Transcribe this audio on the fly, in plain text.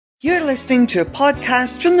You're listening to a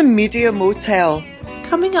podcast from the Media Motel.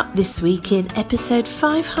 Coming up this week in episode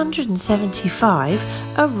 575,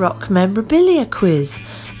 a rock memorabilia quiz,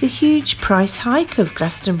 the huge price hike of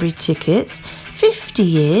Glastonbury tickets, 50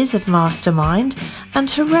 years of Mastermind, and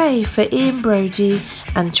hooray for Ian Broudie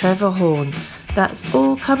and Trevor Horn. That's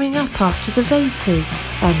all coming up after the Vapours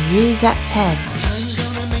and News at 10. Time's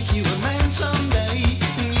gonna make you a man someday,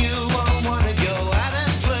 and you won't wanna go out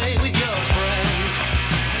and play with your friends.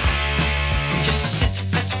 Just sit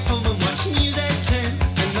at home and watch News at 10,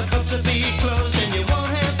 and the pubs will be closed, and you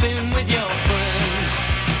won't have been with your friends.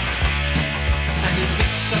 And he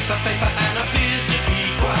picks up a paper and appears to be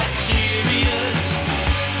quite serious,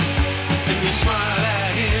 and you smile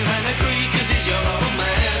at him and agree 'cause he's your old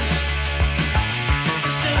man.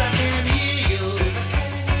 Still I can't hear you.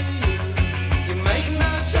 You make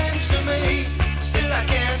no sense to me. Still I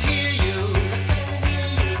can't hear you.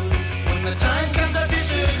 When the time comes I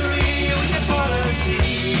disagree with your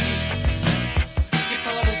policy. Your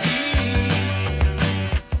policy.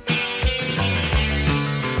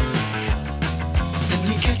 And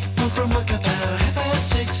you get home from work about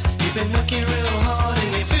 6:30. You've been working real hard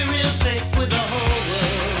and you feel real sick with the whole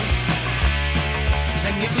world.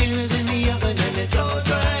 And your dinner's in the oven and it's all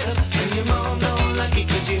dried up. And your mom don't like it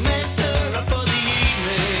 'cause you messed her up for the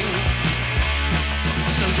evening.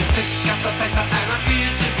 So you pick up the paper and appear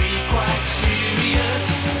to be quite serious.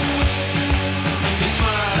 And you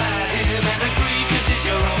smile at him and agree 'cause he's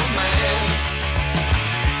your old man.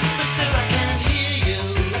 But still I can't hear you.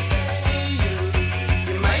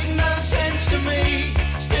 You make no sense to me.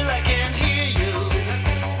 Still I can't hear you.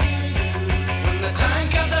 When the time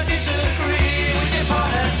comes I disagree with your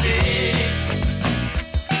policy.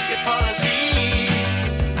 Your policy.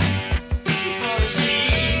 Your policy.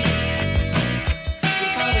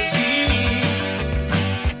 Your policy.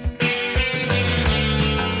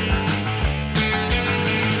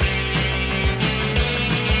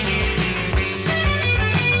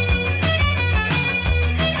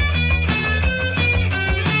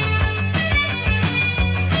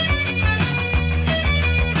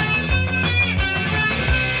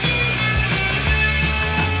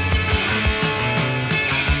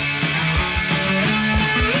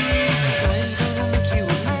 Time's gonna make you a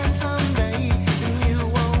man someday, and you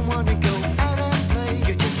won't wanna go out and play.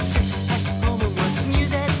 You just sit at home and watch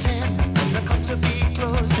News at 10, and the pubs will be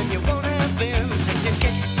closed, and you won't have been. And you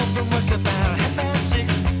get home from work about 6:30.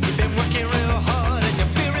 You've been working real hard, and you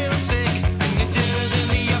feel real sick. And your dinner's in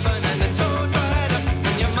the oven, and it's all dried up.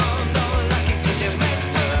 And your mom don't like it 'cause you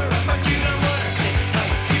messed her up. But you don't wanna sit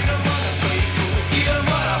tight, you don't wanna play cool, you don't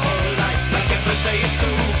wanna hold light like your first day at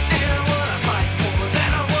school. You don't wanna fight wars,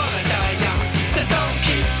 and I wanna die young. So don't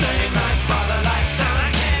keep saying like father, like son. I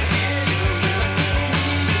can't hear you.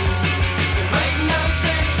 You make no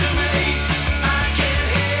sense to me. I can't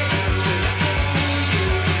hear you.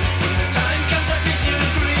 When the time comes I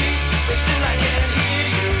disagree, but still I can't hear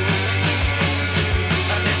you.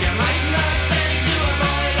 I said you make no sense to a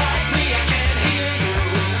boy like me. I can't hear you.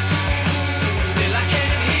 Still I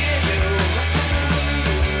can't hear you.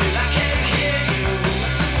 Still I can't hear you.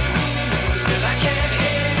 Still I can't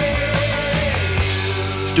hear you.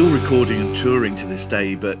 Still recording and touring to this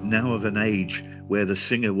day, but now of an age where the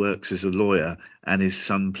singer works as a lawyer and his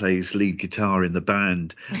son plays lead guitar in the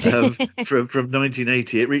band. From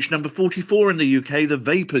 1980, it reached number 44 in the UK, The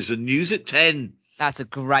Vapours and News at 10. That's a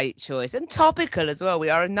great choice, and topical as well. We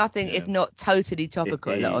are nothing if not totally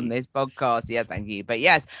topical on this podcast. Yes, thank you. But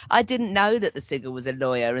yes, I didn't know that the singer was a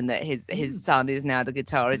lawyer and that his son is now the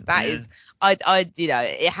guitarist. That is,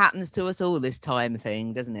 it happens to us all, this time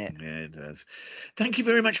thing, doesn't it? Yeah, it does. Thank you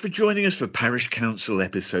very much for joining us for Parish Counsel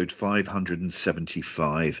episode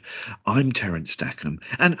 575. I'm Terence Stackham,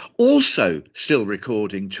 and also still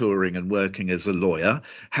recording, touring and working as a lawyer.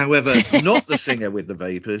 However, not the singer with the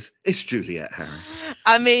Vapours. It's Juliet Harris.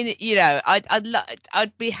 I mean,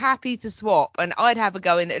 I'd be happy to swap, and I'd have a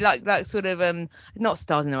go in like sort of not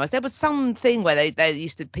Stars in the Rise. There was something where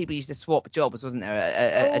people used to swap jobs, wasn't there?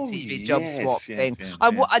 A TV job swap thing.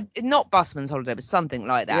 Not Busman's Holiday, but something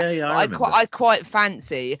like that. Yeah, I quite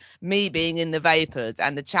fancy me being in the Vapours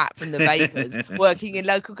and the chap from the Vapours working in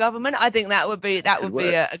local government. I think that would be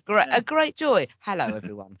a great joy. Hello,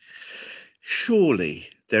 everyone. Surely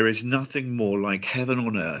there is nothing more like heaven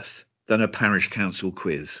on earth than a parish council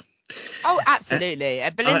quiz. Oh, absolutely.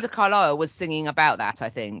 Belinda Carlisle was singing about that, I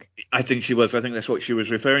think. I think she was. I think that's what she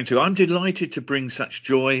was referring to. I'm delighted to bring such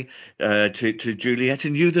joy to Juliet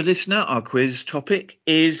and you, the listener. Our quiz topic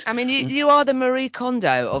is... I mean, you are the Marie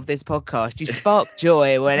Kondo of this podcast. You spark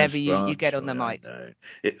joy whenever you get on the mic.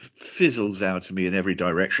 It fizzles out of me in every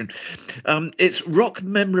direction. It's rock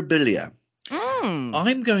memorabilia.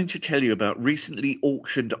 I'm going to tell you about recently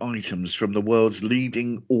auctioned items from the world's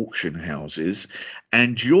leading auction houses,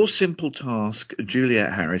 and your simple task,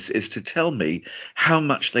 Juliet Harris, is to tell me how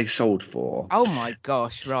much they sold for. Oh my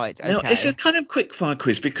gosh, right, okay. Now, it's a kind of quick-fire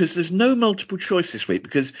quiz because there's no multiple choice this week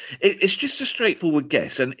because it's just a straightforward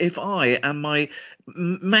guess, and if I and my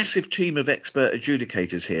massive team of expert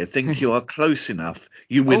adjudicators here think you are close enough,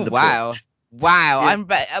 you win the point. Wow.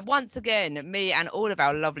 Yeah. Once again, me and all of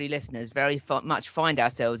our lovely listeners very much find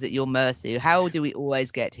ourselves at your mercy. How do we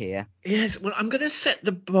always get here? Yes, well, I'm going to set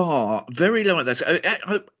the bar very low at this.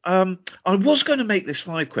 I was going to make this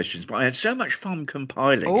 5 questions, but I had so much fun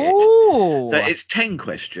compiling it that it's 10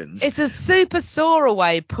 questions. It's a super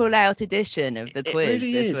Soaraway pull-out edition of the quiz. It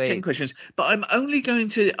really this is, week. 10 questions. But I'm only going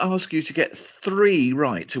to ask you to get 3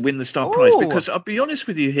 right to win the star prize, because I'll be honest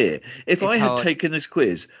with you here, if I had taken this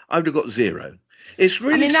quiz, I would have got 0. It's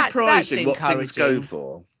really surprising what things go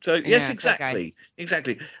for. So, yes, exactly.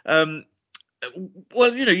 Exactly.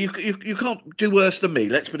 Well, you can't do worse than me.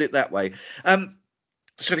 Let's put it that way.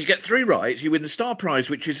 So if you get 3 right, you win the star prize,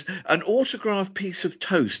 which is an autographed piece of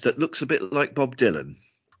toast that looks a bit like Bob Dylan.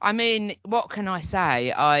 I mean, what can I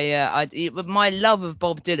say? My love of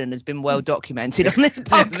Bob Dylan has been well documented on this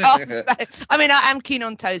podcast. So, I mean, I am keen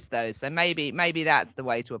on toast, though. So maybe that's the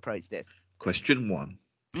way to approach this. Question 1.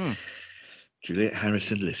 Juliet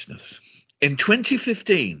Harrison listeners. In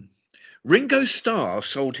 2015, Ringo Starr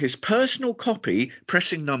sold his personal copy,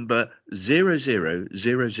 pressing number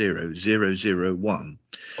 0000001.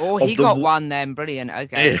 Oh, he got one then. Brilliant.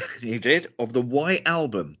 Okay. He did. Of the White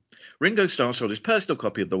Album. Ringo Starr sold his personal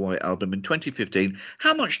copy of the White Album in 2015.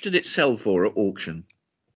 How much did it sell for at auction?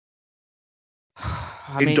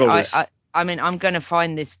 Dollars. I mean, I'm going to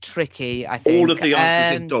find this tricky, I think. All of the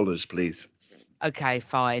answers in dollars, please. Okay,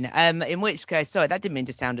 fine. In which case, sorry, that didn't mean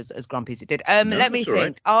to sound as grumpy as it did. No, let me think.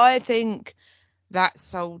 Right. I think that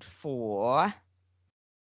sold for...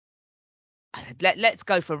 Let's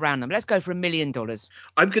go for a round number. Let's go for $1 million.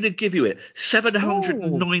 I'm going to give you it.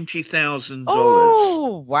 $790,000.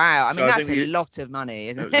 Oh, wow. I mean, that's a lot of money,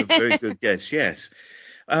 isn't it? That was a very good guess, yes.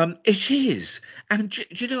 It is. And do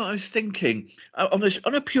you know, I was thinking,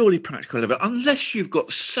 on a purely practical level, unless you've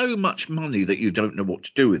got so much money that you don't know what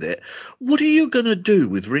to do with it, what are you going to do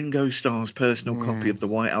with Ringo Starr's personal copy of the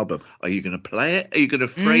White Album? Are you going to play it? Are you going to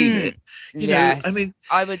frame it? You know, I mean...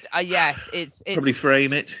 I would, yes. It's probably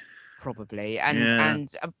frame it. Probably, and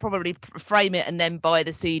probably frame it and then buy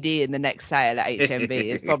the CD in the next sale at HMV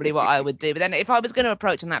is probably what I would do. But then if I was going to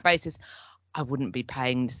approach on that basis, I wouldn't be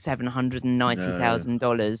paying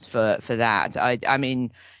 $790,000 for that. I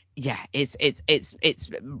mean, yeah, it's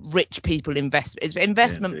rich people it's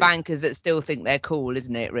investment bankers that still think they're cool,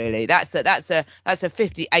 isn't it? Really, that's a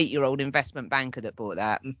 58-year-old investment banker that bought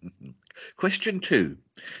that. Question 2,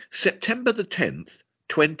 September the 10th,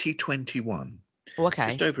 2021. Okay.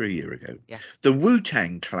 Just over a year ago. Yes. The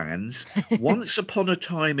Wu-Tang Clan's Once Upon a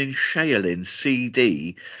Time in Shaolin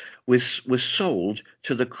CD was sold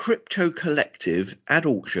to the crypto collective at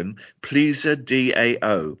auction Pleaser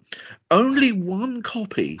DAO. Only one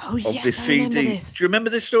copy of this CD. Do you remember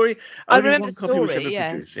this story? I remember one the copy was story, ever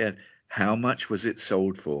yes. produced. Yeah. How much was it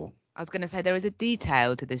sold for? I was going to say there is a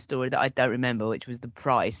detail to this story that I don't remember, which was the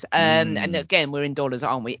price. And again, we're in dollars,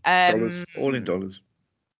 aren't we? Dollars, all in dollars.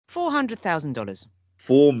 $400,000.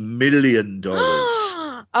 $4 million.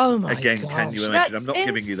 Oh my Again, gosh, can you imagine? I'm not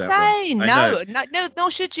giving you that one. No,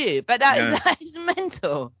 nor should you. But that is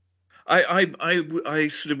mental. I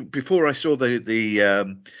sort of, before I saw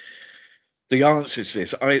the answers to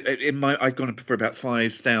this, I'd gone for about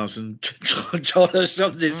 $5,000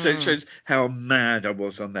 on this, so it shows how mad I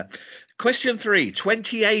was on that. Question 3,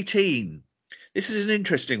 2018. This is an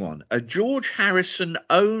interesting one. A George Harrison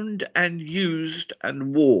owned and used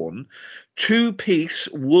and worn 2-piece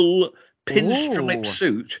wool pinstripe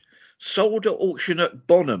suit sold at auction at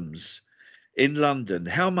Bonham's in London.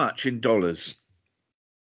 How much in dollars?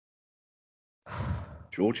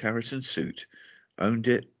 George Harrison suit. Owned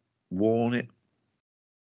it, worn it.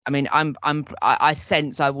 I mean, I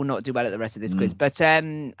sense I will not do well at the rest of this quiz, but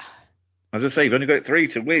as I say, you've only got 3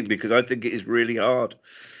 to win because I think it is really hard.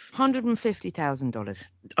 $150,000.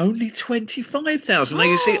 Only 25,000. Now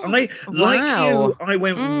you see, I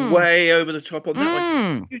went way over the top on that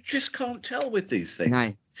one. You just can't tell with these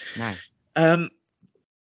things. No.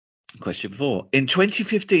 Question 4. In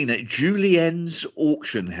 2015 at Julien's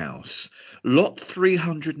auction house, lot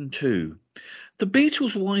 302, the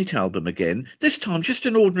Beatles' White Album again, this time just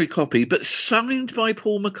an ordinary copy, but signed by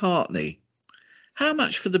Paul McCartney. How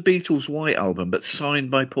much for the Beatles' White Album, but signed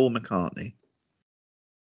by Paul McCartney?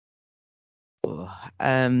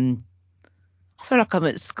 I feel like I'm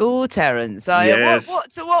at school, Terence. Yes.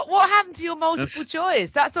 What happened to your multiple choice?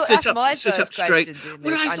 That's my first question.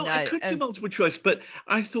 Well, I thought I could do multiple choice, but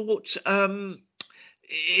I thought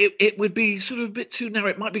it would be sort of a bit too narrow.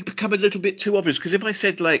 It might become a little bit too obvious, because if I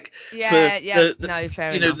said like fair enough,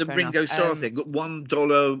 the Ringo Starr thing, $1,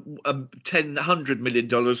 $100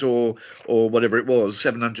 million, or whatever it was,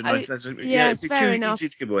 790,000. It'd be too easy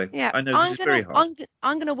to give away. Yeah, I know this is very hard.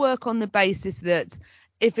 I'm going to work on the basis that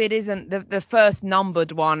if it isn't the first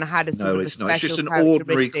numbered one had a sort of a special it's just an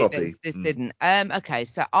ordinary copy. This didn't. Okay,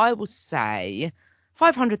 so I will say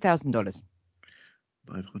 $500,000.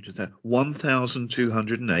 500,000.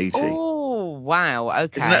 1,280. Oh wow!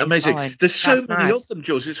 Okay, isn't that amazing? Fine. There's so That's many mad. of them,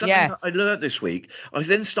 Jules. It's something that I learned this week. I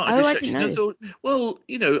then started researching. I thought, well,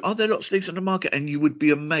 are there lots of things on the market? And you would be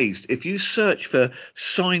amazed if you search for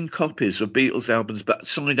signed copies of Beatles albums, but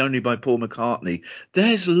signed only by Paul McCartney.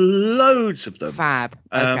 There's loads of them. Fab.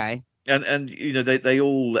 Okay. And they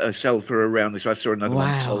all sell for around this. I saw another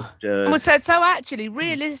one sold. So actually,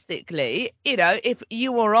 realistically, if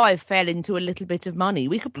you or I fell into a little bit of money,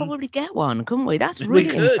 we could probably get one, couldn't we? That's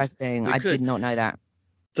really interesting. I did not know that.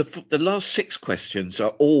 The last 6 questions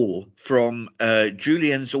are all from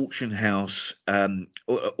Julien's auction house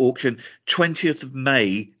auction, 20th of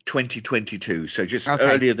May 2022. So just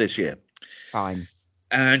earlier this year. Fine.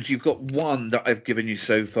 And you've got one that I've given you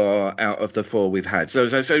so far out of the 4 we've had. So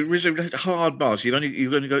hard bars. You've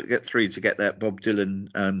only got to get 3 to get that Bob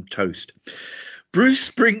Dylan toast.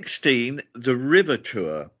 Bruce Springsteen, The River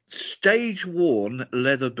Tour, stage-worn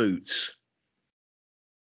leather boots.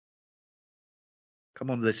 Come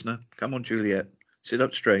on, listener. Come on, Juliet. Sit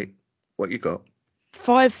up straight. What you got?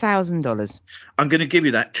 $5,000. I'm going to give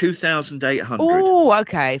you that. 2,800. Oh,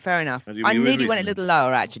 okay, fair enough. I nearly went a little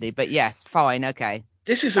lower actually, but yes, fine, okay.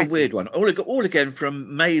 This is a weird one. All again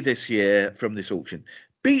from May this year from this auction.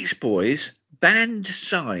 Beach Boys, band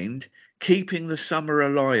signed, Keeping the Summer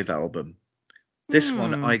Alive album. This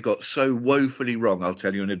one I got so woefully wrong, I'll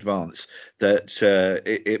tell you in advance, that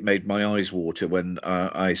it made my eyes water when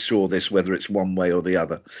I saw this, whether it's one way or the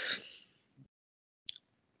other.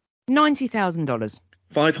 $90,000.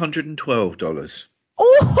 $512.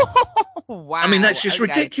 Oh wow! I mean, that's just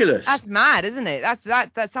ridiculous. That's mad, isn't it?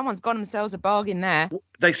 That someone's got themselves a bargain there.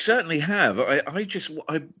 They certainly have. I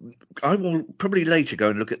will probably later go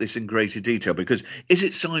and look at this in greater detail, because is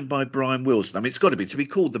it signed by Brian Wilson? I mean, it's got to be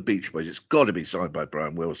called the Beach Boys. It's got to be signed by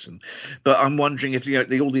Brian Wilson. But I'm wondering if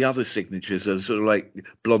all the other signatures are sort of like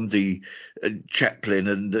Blondie, Chaplin,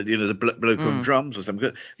 and the bloke on drums or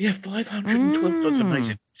something. Yeah, $512. That's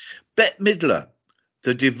amazing. Bette Midler,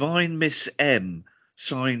 The Divine Miss M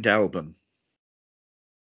signed album.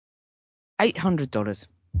 $800.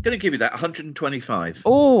 Going to give you that. 125.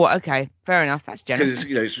 Oh, okay, fair enough. That's generous.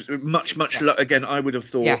 Because it's much again. I would have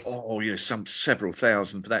thought, some several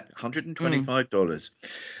thousand for that.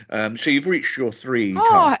 $125. So you've reached your 3.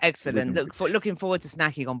 Oh, excellent! Looking forward to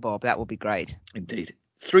snacking on Bob. That would be great. Indeed.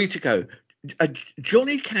 3 to go.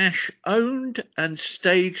 Johnny Cash owned and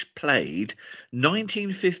stage played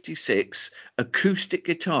 1956 acoustic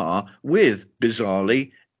guitar with,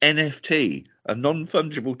 bizarrely, NFT, a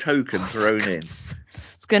non-fungible token thrown in. I was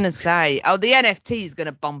going to say, the NFT is going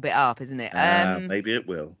to bump it up, isn't it? Maybe it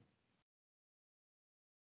will.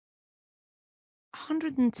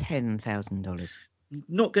 $110,000.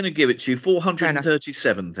 Not going to give it to you.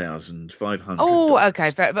 437,500. Oh,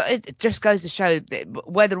 okay, fair. But it just goes to show that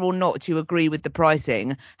whether or not you agree with the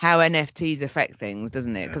pricing, how NFTs affect things,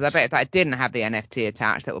 doesn't it? Because I bet if I didn't have the NFT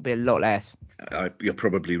attached, that would be a lot less. You're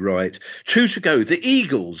probably right. 2 to go. The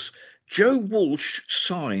Eagles. Joe Walsh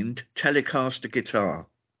signed Telecaster guitar.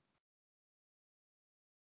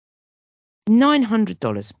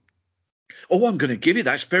 $900. Oh, I'm going to give you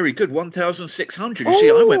that's very good. 1,600. You see,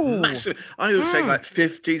 I went massive. I would say like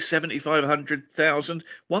 50, 75, 100,000,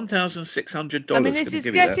 $1,600. I mean, this is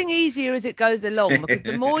getting easier as it goes along, because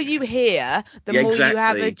the more you hear, the more you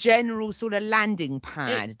have a general sort of landing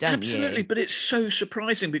pad, don't you? Absolutely, but it's so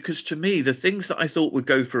surprising, because to me, the things that I thought would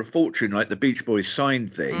go for a fortune, like the Beach Boys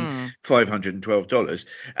signed thing, $512,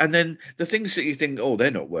 and then the things that you think,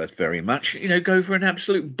 they're not worth very much, go for an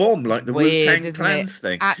absolute bomb, like the Wu-Tang Clan's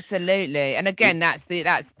thing. Absolutely. Absolutely. And again, that's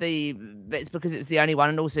the it's because it's the only one,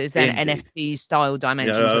 and also is there an Indeed. NFT style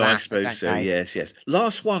dimension to No, that? I suppose so. Yes.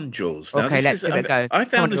 Last one, Jules. Now, Okay, let's give it a go. I Come on,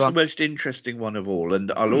 found this go the on. most interesting one of all,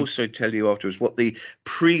 and I'll also tell you afterwards what the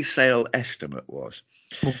pre-sale estimate was.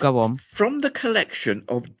 Well, go on. From the collection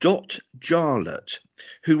of Dot Jarlett,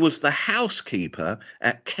 who was the housekeeper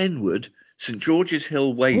at Kenwood, St George's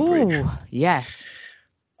Hill, Weybridge. Ooh, yes.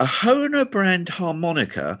 A Hohner brand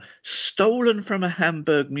harmonica stolen from a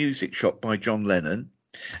Hamburg music shop by John Lennon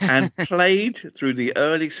and played through the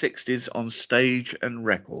early 60s on stage and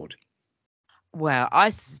record. Well, I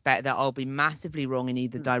suspect that I'll be massively wrong in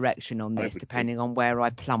either direction on this, would depending on where I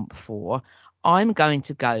plump for. I'm going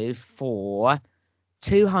to go for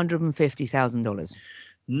 $250,000.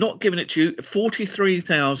 Not giving it to you,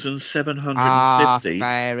 43,750. Ah,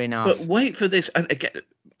 fair enough. But wait for this, and again,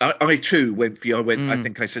 I too went for. I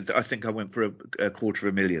think I went for a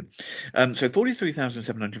 $250,000. So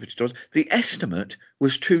 $43,750. The estimate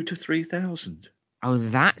was $2,000 to $3,000. Oh,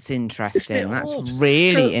 that's interesting. That's odd?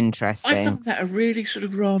 really So interesting. I found that a really sort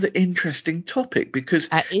of rather interesting topic because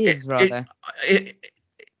It is rather.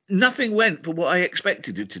 Nothing went for what I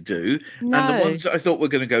expected it to do. No. And the ones that I thought were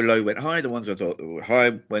going to go low went high. The ones I thought were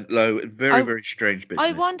high went low. Very, very strange business.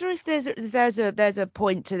 I wonder if there's a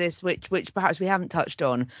point to this which perhaps we haven't touched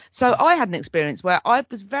on. So I had an experience where I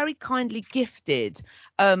was very kindly gifted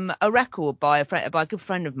a record by a good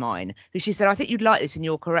friend of mine, who she said, I think you'd like this in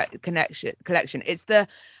your collection. It's the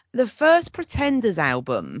first Pretenders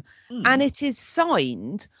album, and it is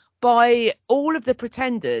signed by all of the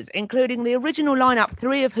Pretenders, including the original lineup,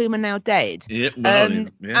 3 of whom are now dead. Yep,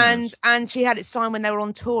 yes. And she had it signed when they were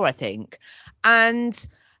on tour, I think. And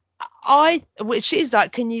she's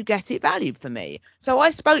like, can you get it valued for me? So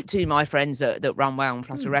I spoke to my friends that run Wow and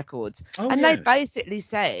Flutter Records, and they basically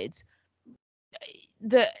said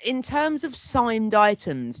that in terms of signed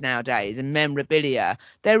items nowadays and memorabilia,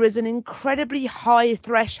 there is an incredibly high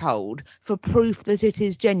threshold for proof that it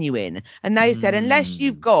is genuine. And they said, unless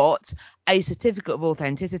you've got a certificate of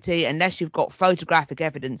authenticity, unless you've got photographic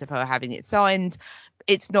evidence of her having it signed,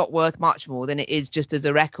 it's not worth much more than it is just as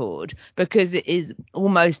a record, because it is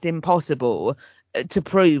almost impossible to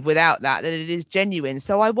prove without that it is genuine.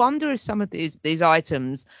 So I wonder if some of these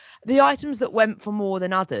items, the items that went for more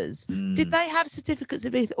than others, did they have certificates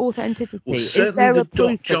of authenticity? Well, Is certainly there the a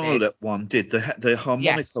proof Dot for this? Jarlett one did. The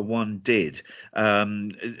harmonica one did.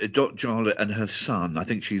 Dot Jarlett and her son, I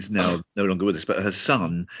think she's now no longer with us, but her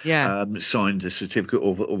son signed a certificate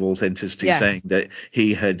of authenticity saying that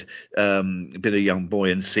he had been a young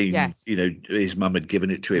boy and seen, his mum had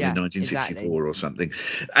given it to him in 1964 or something.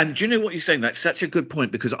 And do you know what you're saying? That's such a good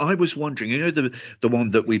point, because I was wondering, the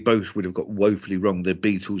one that we both would have got woefully wrong, the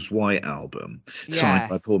Beatles White Album, signed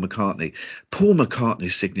by Paul McCartney. Paul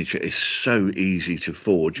McCartney's signature is so easy to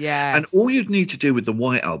forge. And all you'd need to do with the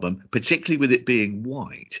White Album, particularly with it being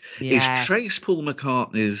white, is trace Paul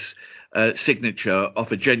McCartney's signature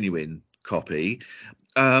off a genuine copy,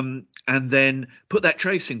 and then put that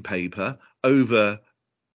tracing paper over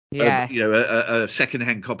a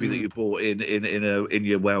second-hand copy that you bought in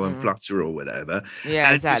your Wow and Flutter or whatever,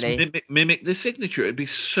 and exactly. just mimic the signature. It'd be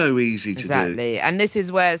so easy to do. Exactly. And this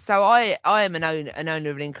is where, so I am an owner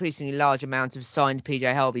of an increasingly large amount of signed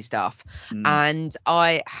PJ Harvey stuff, and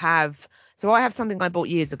I have something I bought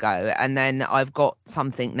years ago, and then I've got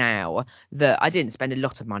something now that I didn't spend a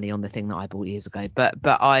lot of money on the thing that I bought years ago, but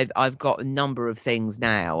I've got a number of things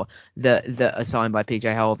now that are signed by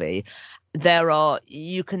PJ Harvey.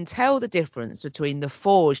 You can tell the difference between the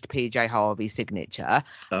forged PJ Harvey signature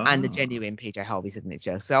and the genuine PJ Harvey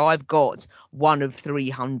signature. So I've got one of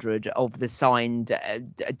 300 of the signed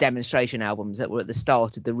demonstration albums that were at the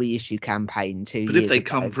start of the reissue campaign 2 years ago. But if they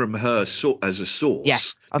come from her as a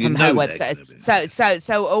source, from her website.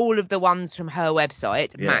 So all of the ones from her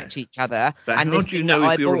website match each other. But and how do you know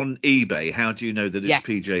if you're on eBay? How do you know that it's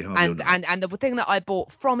PJ Harvey? And the thing that I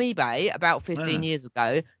bought from eBay about 15 years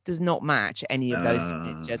ago does not match any of those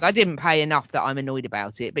signatures. I didn't pay enough that I'm annoyed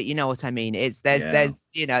about it, but you know what I mean. There's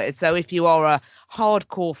so if you are a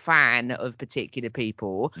hardcore fan of particular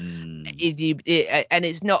people, and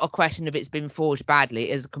it's not a question of it's been forged badly,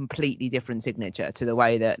 it is a completely different signature to the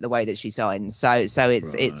way that she signs. So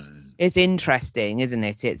it's interesting, isn't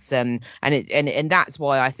it? It's and that's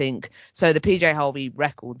why I think so. The PJ Harvey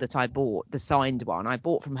record that I bought, the signed one, I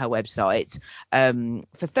bought from her website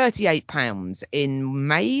for £38 in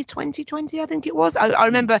May 2020, I think it was. I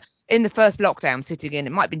remember in the first lockdown, sitting in,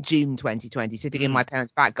 it might have been June 2020, sitting in my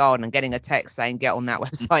parents' back garden and getting a text saying, get on that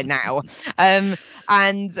website now.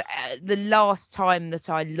 And the last time that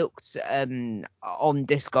I looked on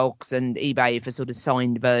Discogs and eBay for sort of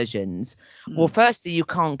signed versions, well, firstly, you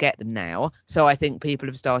can't get them now. So I think people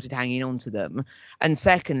have started hanging on to them. And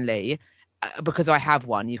secondly, because I have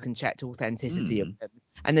one, you can check the authenticity of them.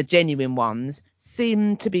 And the genuine ones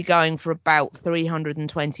seem to be going for about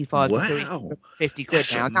 325 to 350 quid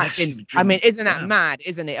now. I mean, isn't that mad,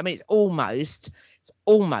 isn't it? I mean, it's almost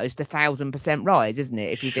 1,000% rise, isn't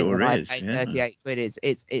it? If you think that I paid 38 quid,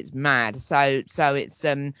 it's mad. So it's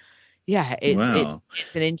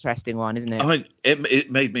it's an interesting one, isn't it?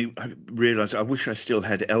 It made me realise I wish I still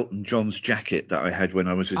had Elton John's jacket that I had when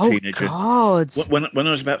I was a teenager. Oh God! When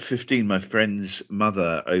I was about 15, my friend's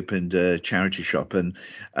mother opened a charity shop, and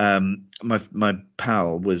my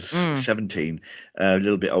pal was 17, a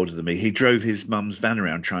little bit older than me. He drove his mum's van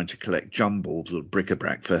around trying to collect jumbles or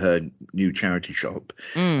bric-a-brac for her new charity shop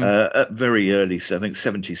at very early, so I think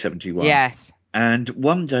 70, 71. Yes. And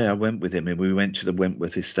one day I went with him, and we went to the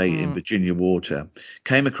Wentworth estate in Virginia Water,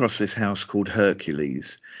 came across this house called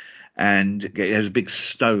Hercules, and it has a big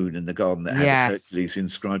stone in the garden that had Hercules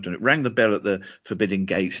inscribed on it. Rang the bell at the forbidden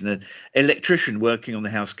gates, and an electrician working on the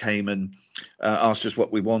house came and asked us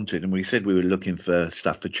what we wanted, and we said we were looking for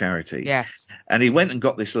stuff for charity. Yes. And he went and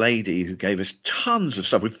got this lady who gave us tons of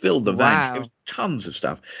stuff. We filled the van. She gave us tons of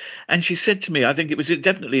stuff. And she said to me, I think it was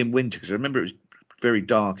definitely in winter, because I remember it was very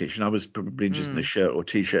darkish, and I was probably just in a shirt or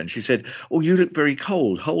t-shirt, and she said, "Oh, you look very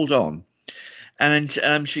cold, hold on."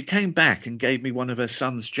 And she came back and gave me one of her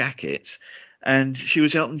son's jackets, and she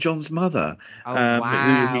was Elton John's mother, who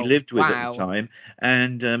he lived with at the time.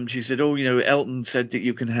 And she said, "Oh, Elton said that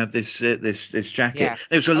you can have this jacket." Yes.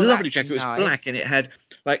 It was a lovely jacket. It was black, and it had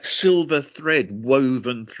like silver thread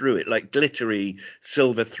woven through it, like glittery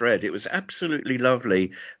silver thread. It was absolutely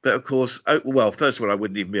lovely. But of course, first of all, I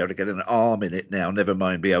wouldn't even be able to get an arm in it now, never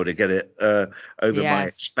mind be able to get it over my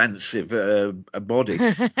expansive body.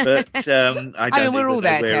 But I mean, we're all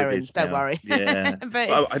there, Terence, don't now. worry. Yeah.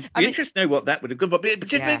 But I'd be interested to know what that would have gone for. But it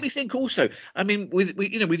did make me think also, I mean, with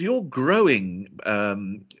your growing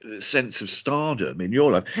sense of stardom in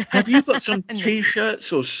your life, have you got some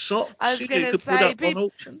t-shirts or socks you could put up on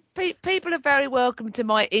auction? People are very welcome to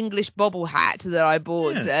my English bobble hat that I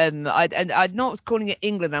bought. I'm not calling it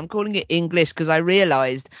England. I'm calling it English because I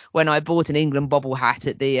realised when I bought an England bobble hat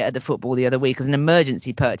at the football the other week as an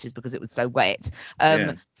emergency purchase because it was so wet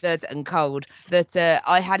and cold that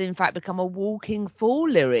I had in fact become a walking fall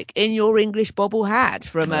lyric in your English bobble hat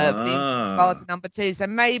from Sparta #2. So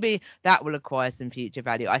maybe that will acquire some future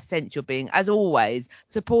value. I sense you're being, as always,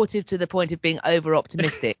 supportive to the point of being over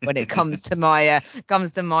optimistic when it comes to my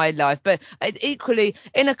life, but equally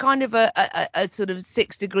in a kind of a sort of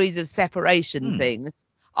 6 degrees of separation thing.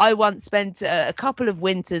 I once spent a couple of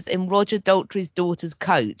winters in Roger Daltrey's daughter's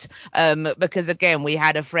coat, because again we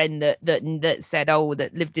had a friend that said,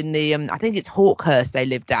 that lived in the I think it's Hawkhurst they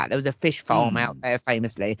lived at. There was a fish farm out there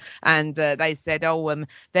famously, and they said,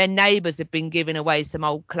 their neighbours had been giving away some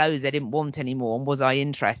old clothes they didn't want anymore, and was I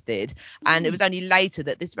interested? And it was only later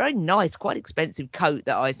that this very nice, quite expensive coat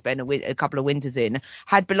that I spent a couple of winters in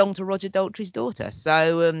had belonged to Roger Daltrey's daughter.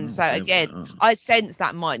 So again, I sense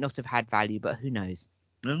that might not have had value, but who knows.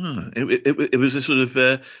 It was a sort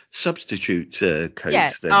of substitute coat.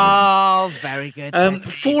 Yeah. Then, oh, very good.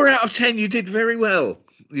 4 out of 10. You did very well.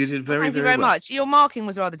 You did Thank you very much. Your marking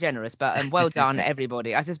was rather generous, but well done,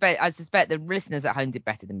 everybody. I suspect the listeners at home did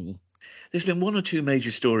better than me. There's been one or two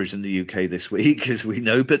major stories in the UK this week, as we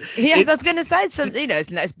know, but yes, I was going to say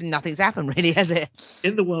nothing's happened really, has it?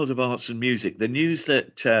 In the world of arts and music, the news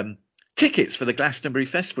that tickets for the Glastonbury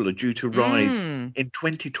Festival are due to rise in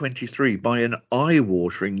 2023 by an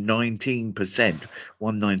eye-watering 19%, to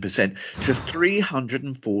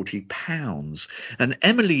 £340. And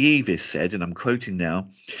Emily Evis said, and I'm quoting now,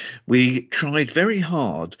 "We tried very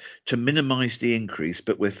hard to minimise the increase,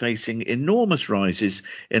 but we're facing enormous rises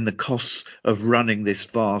in the costs of running this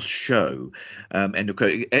vast show." End of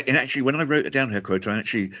quote. And actually, when I wrote down her quote, I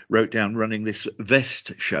actually wrote down running this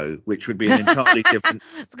vest show, which would be an entirely different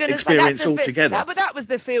experience altogether. But that was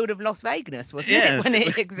the field of Las Vegas, wasn't it, when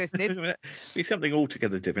it existed? Be something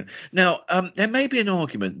altogether different. Now, there may be an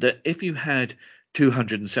argument that if you had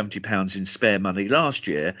 £270 in spare money last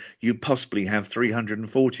year, you possibly have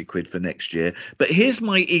 340 quid for next year. But here's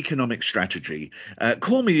my economic strategy.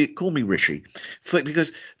 Call me Rishi,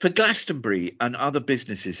 because for Glastonbury and other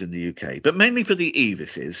businesses in the UK, but mainly for the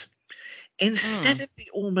Evises, instead of the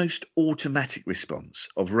almost automatic response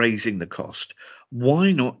of raising the cost,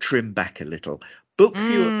 why not trim back a little? book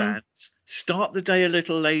fewer bands, start the day a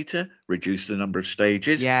little later, reduce the number of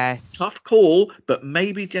stages. Yes. Tough call, but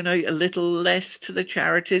maybe donate a little less to the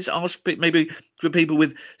charities. Ask maybe for people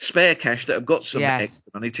with spare cash that have got some extra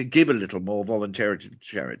money to give a little more voluntarily to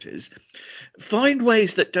charities. Find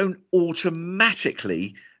ways that don't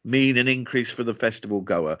automatically mean an increase for the festival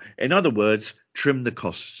goer. In other words, trim the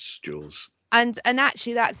costs, Jules. And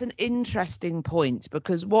actually, that's an interesting point,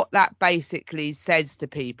 because what that basically says to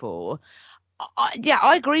people,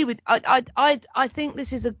 I agree with. I think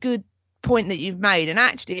this is a good point that you've made, and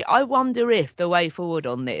actually, I wonder if the way forward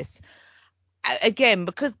on this, again,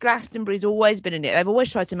 because Glastonbury's always been in it, they've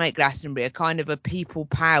always tried to make Glastonbury a kind of a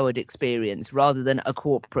people-powered experience rather than a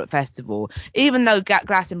corporate festival, even though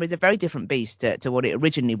Glastonbury's a very different beast to what it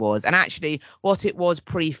originally was. And actually, what it was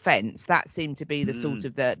pre-fence, that seemed to be the sort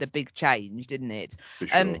of the big change, didn't it? For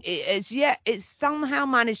sure. It's somehow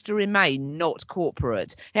managed to remain not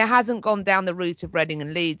corporate. It hasn't gone down the route of Reading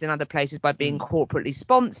and Leeds and other places by being corporately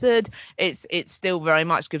sponsored. It still very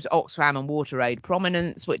much gives Oxfam and WaterAid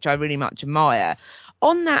prominence, which I really much admire.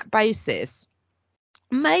 On that basis,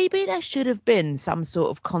 maybe there should have been some sort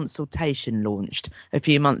of consultation launched a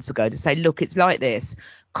few months ago to say, look, it's like this.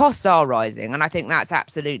 Costs are rising, and I think that's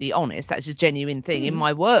absolutely honest. That's a genuine thing. In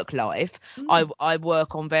my work life, I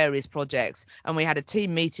work on various projects, and we had a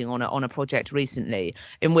team meeting on a project recently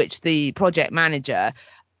in which the project manager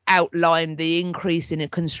outlined the increase in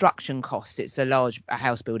construction costs. It's a large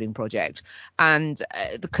house building project, and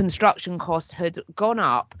the construction costs had gone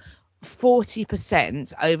up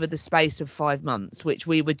 40% over the space of 5 months, which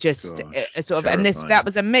we were just sort of terrifying. And that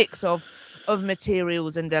was a mix of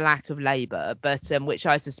materials and a lack of labour, but which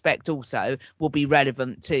I suspect also will be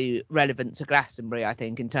relevant to Glastonbury, I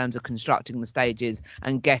think, in terms of constructing the stages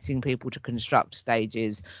and getting people to construct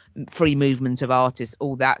stages, free movement of artists,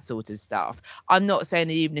 all that sort of stuff. I'm not saying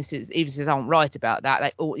the Evenesses aren't right about that.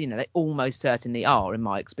 They almost certainly are, in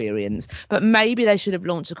my experience. But maybe they should have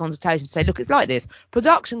launched a consultation to say, look, it's like this.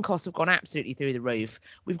 Production costs have gone absolutely through the roof.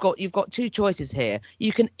 You've got two choices here.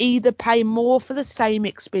 You can either pay more for the same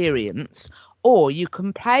experience, or you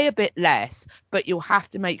can pay a bit less, but you'll have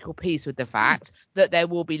to make your peace with the fact that there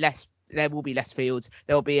will be less fields.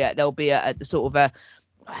 There'll be a sort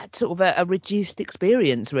of a reduced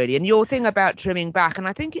experience, really. And your thing about trimming back, and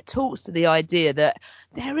I think it talks to the idea that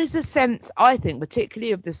there is a sense, I think,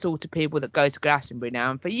 particularly of the sort of people that go to Glastonbury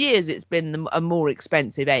now, and for years it's been a more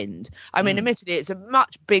expensive end. I mean, admittedly, it's a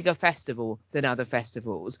much bigger festival than other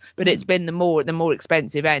festivals, but it's been the more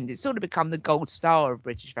expensive end. It's sort of become the gold star of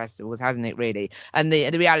British festivals, hasn't it, really? And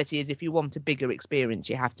the reality is, if you want a bigger experience,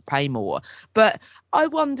 you have to pay more. But I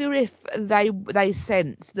wonder if they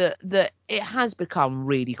sense that it has become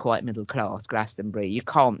really quite middle class, Glastonbury. You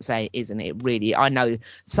can't say it isn't, it really. I know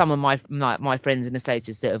some of my friends and associates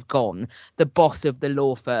that have gone. The boss of the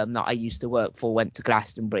law firm that I used to work for went to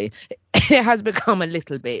Glastonbury. It has become a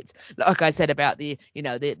little bit, like I said, about the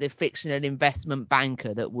fictional investment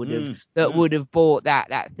banker that would have bought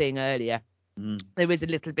that thing earlier. There is a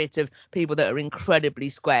little bit of people that are incredibly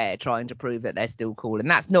square trying to prove that they're still cool, and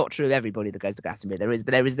that's not true of everybody that goes to Glastonbury.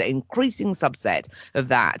 There is the increasing subset of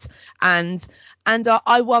that, and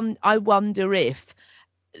I wonder if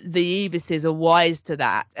the Evises are wise to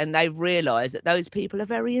that, and they realise that those people are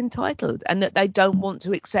very entitled and that they don't want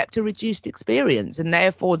to accept a reduced experience, and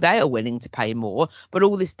therefore they are willing to pay more. But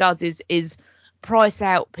all this does is price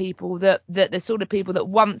out people that the sort of people that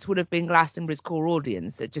once would have been Glastonbury's core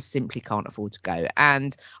audience that just simply can't afford to go.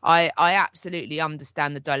 And I absolutely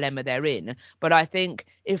understand the dilemma they're in, but I think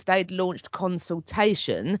if they'd launched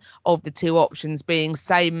consultation of the two options being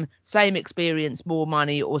same experience, more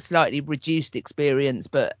money, or slightly reduced experience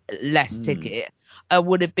but less ticket, I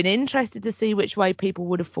would have been interested to see which way people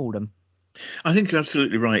would have fallen. I think you're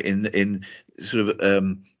absolutely right in sort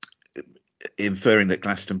of inferring that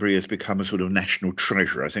Glastonbury has become a sort of national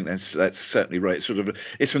treasure. I think that's certainly right.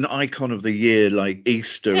 It's an icon of the year, like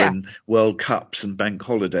Easter and World Cups and bank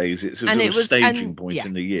holidays. It's a staging point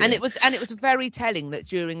in the year. And it was very telling that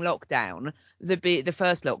during lockdown, the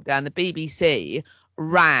first lockdown, the BBC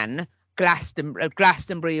ran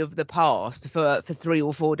Glastonbury of the past for 3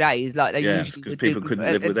 or 4 days, like they usually would do. People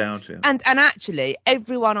couldn't live without it. And actually,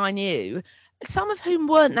 everyone I knew, some of whom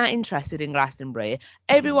weren't that interested in Glastonbury,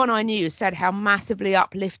 everyone I knew said how massively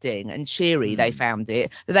uplifting and cheery they found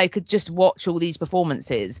it, that they could just watch all these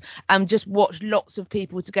performances and just watch lots of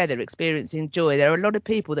people together experiencing joy. There are a lot of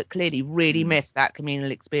people that clearly really missed that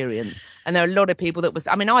communal experience, and there are a lot of people that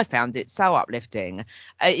I found it so uplifting.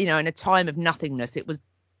 In a time of nothingness, it was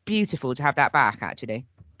beautiful to have that back, actually.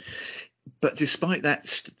 But despite that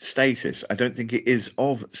status, I don't think it is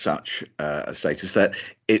of such a status that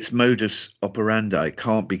its modus operandi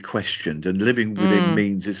can't be questioned, and living within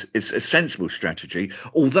means is a sensible strategy.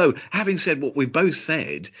 Although, having said what we've both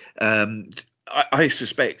said, I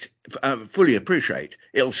suspect, fully appreciate,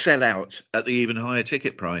 it'll sell out at the even higher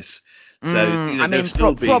ticket price. So, I mean, there'll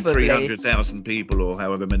still be probably 300,000 people or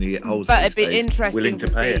however many it holds But these it'd be days interesting willing to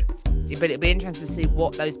to pay see. it. But it'd be interesting to see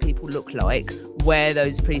what those people look like, where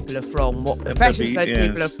those people are from, what professions those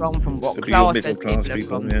people are from what It'll be your class middle those class people are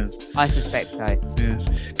people, from. yes. I suspect so.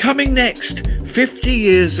 Yes. Coming next, 50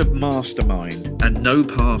 years of Mastermind and no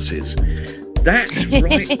passes. That's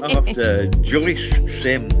right after Joyce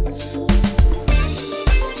Sims.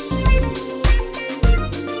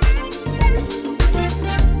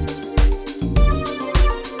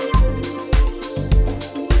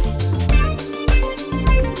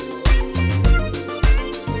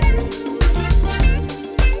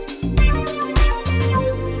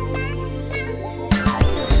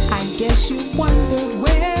 I guess you wondered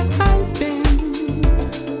where I've been.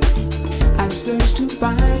 I've searched to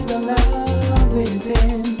find the love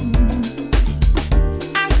within.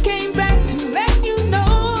 I came back to let you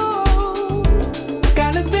know.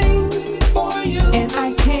 Got a thing for you, and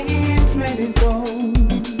I can't let it go.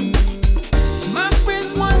 My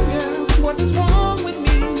friends wonder what is wrong with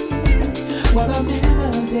me. Well, I'm in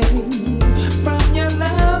a daze from your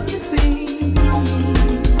love, you see.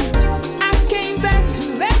 I came back to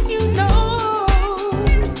let you know.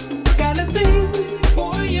 Got a thing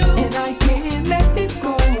for you, and I can't let it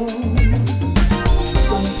go.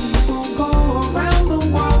 Some people go around the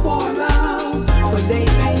world for love, but they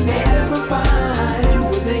may never find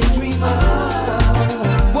what they dream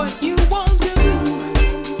of. What you won't do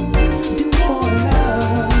for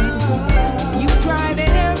love. You've tried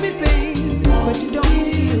everything, but you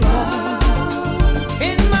don't give up.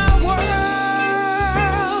 In my world,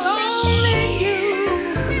 only you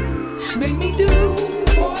make me do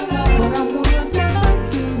for love what I would not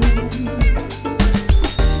do.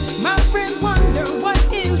 My friends wonder what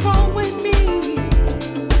is wrong with me.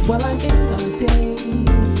 Well, I'm in a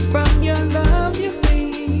daze from your love, you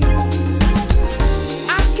see.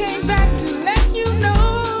 I came back to let you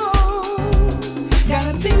know. Got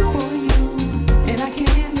a thing for you, and I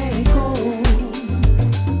can't let it go.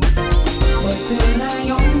 But then I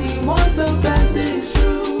only want the best, it's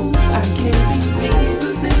true. I can't believe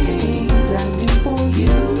the things I do for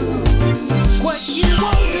you. What you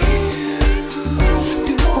won't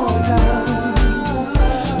do for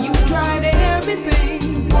love. You've tried everything,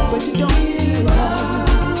 but you don't give up.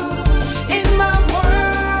 In my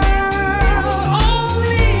world,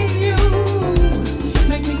 only you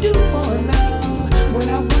make me do for love what I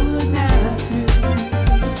would not do.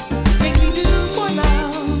 Make me do for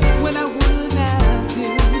love what I would not do.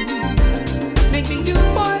 Make me do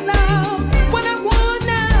for love what I would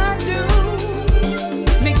not do.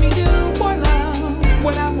 Make me do for love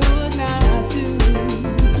what I would not do.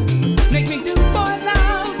 Make me do for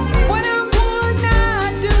love what I would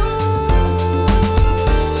not do.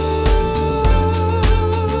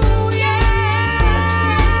 Yeah.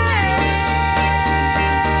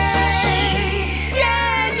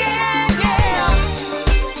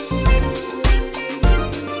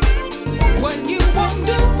 What you won't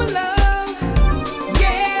do for love,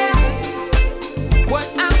 yeah. What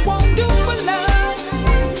I won't do for love,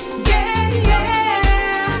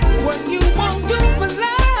 yeah. What you won't do for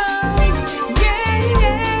love, yeah.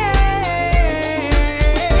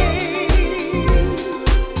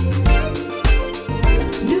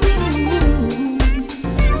 Do for love,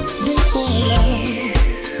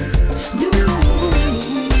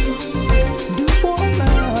 do for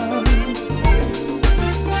love.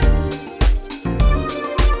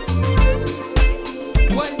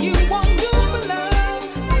 What you won't do for love,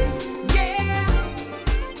 yeah.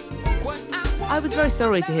 What I was very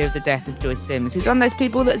sorry to hear of the death of Joyce Sims, who's one of those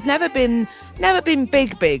people that's never been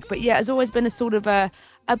big, but yet has always been a sort of a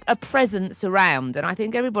presence around. And I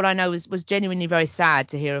think everybody I know was genuinely very sad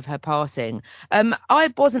to hear of her passing.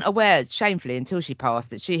 I wasn't aware, shamefully, until she passed,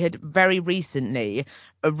 that she had very recently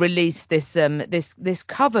released this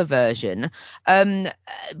cover version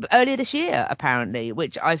earlier this year, apparently,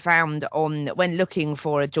 which I found on when looking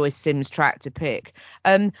for a Joyce Sims track to pick.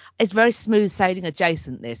 It's very smooth sailing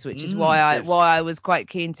adjacent, this, which is why I was quite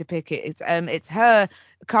keen to pick it. It's her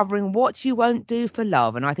covering What You Won't Do for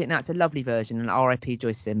Love, and I think that's a lovely version. And R.I.P.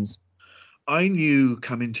 Joyce Sims. I knew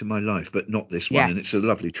Come Into My Life, but not this one, Yes. and it's a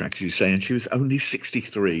lovely track, as you say, and she was only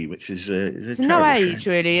 63, which is a It's terrible no age,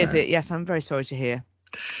 shame. really, is it? Yes, I'm very sorry to hear.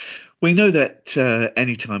 We know that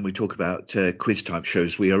anytime we talk about quiz type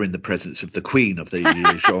shows, we are in the presence of the queen of the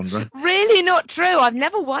genre. Really? not true. I've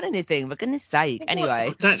never won anything, for goodness sake.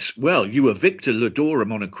 Anyway. You were Victor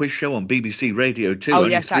Ladorum on a quiz show on BBC Radio 2 Oh,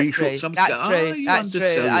 only yes, three that's short true. summers That's ago. true. You That's true.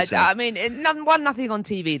 undersell yourself. I mean, won nothing on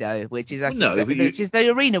TV, though, which is which is the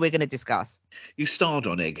arena we're going to discuss. You starred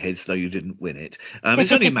on Eggheads, though you didn't win it.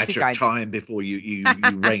 It's only a matter of time before you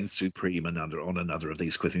reign supreme on another of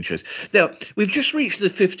these quizzing shows. Now, we've just reached the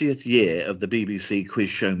 50th year of the BBC quiz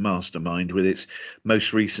show Mastermind, with its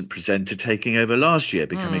most recent presenter taking over last year,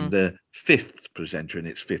 becoming the 5th presenter in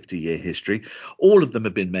its 50-year history. All of them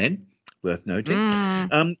have been men, worth noting.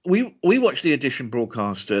 We watched the edition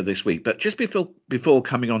broadcast this week, but just before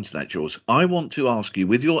coming on to that, Jules, I want to ask you,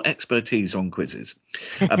 with your expertise on quizzes,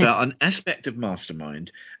 about an aspect of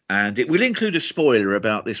Mastermind, and it will include a spoiler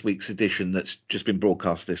about this week's edition that's just been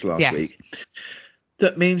broadcast this last week.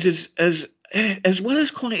 That means as well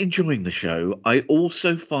as quite enjoying the show, I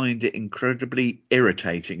also find it incredibly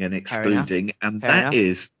irritating and excluding, and that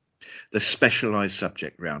is the specialised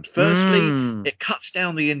subject round. Firstly, it cuts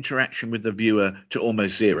down the interaction with the viewer to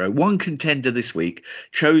almost zero. One contender this week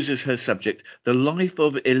chose as her subject the life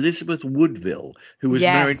of Elizabeth Woodville, who was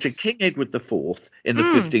married to King Edward IV in the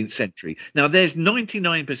 15th century. Now, there's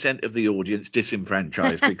 99% of the audience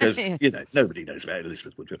disenfranchised because, nobody knows about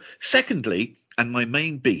Elizabeth Woodville. Secondly, and my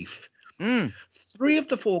main beef, 3 of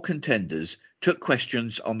the 4 contenders took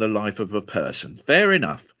questions on the life of a person. Fair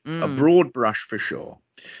enough. A broad brush for sure.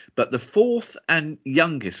 But the 4th and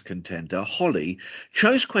youngest contender, Holly,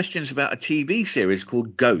 chose questions about a TV series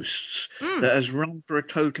called Ghosts that has run for a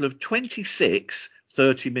total of 26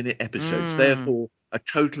 30-minute episodes. Therefore, a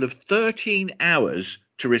total of 13 hours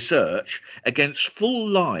to research against full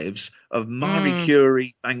lives of Marie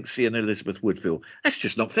Curie, Banksy and Elizabeth Woodville. That's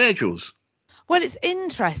just not fair, Jules. Well, it's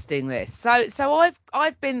interesting this. So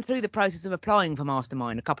I've been through the process of applying for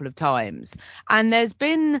Mastermind a couple of times, and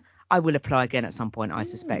I will apply again at some point, I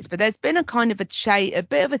suspect. But there's been a kind of a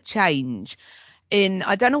bit of a change in,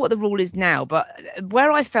 I don't know what the rule is now, but where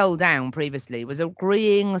I fell down previously was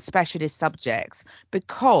agreeing specialist subjects,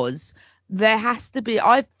 because there has to be,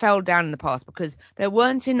 I fell down in the past because there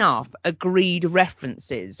weren't enough agreed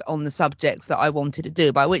references on the subjects that I wanted to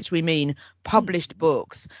do, by which we mean published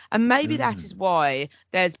books. And maybe that is why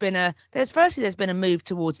there's been a move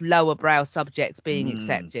towards lower brow subjects being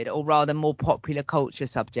accepted, or rather more popular culture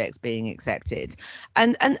subjects being accepted.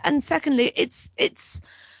 And secondly, it's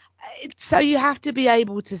so you have to be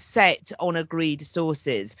able to set on agreed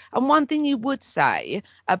sources. And one thing you would say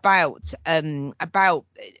about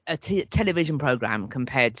a television program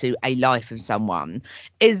compared to a life of someone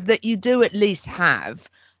is that you do at least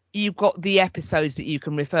you've got the episodes that you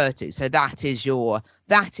can refer to. So that is your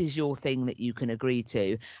thing that you can agree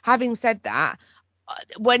to. Having said that,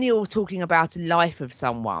 when you're talking about a life of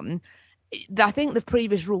someone, I think the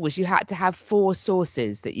previous rule was you had to have 4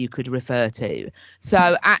 sources that you could refer to.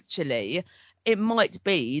 So actually, it might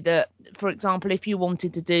be that, for example, if you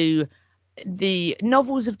wanted to do the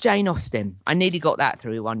novels of Jane Austen, I nearly got that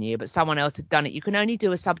through one year, but someone else had done it. You can only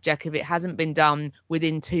do a subject if it hasn't been done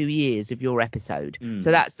within 2 years of your episode. So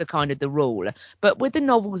that's the kind of the rule. But with the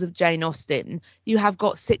novels of Jane Austen, you have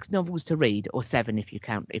got 6 novels to read, or 7 if you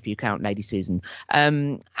count Lady Susan.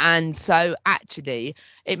 And so actually,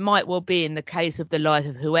 it might well be in the case of the life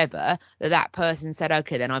of whoever that person said,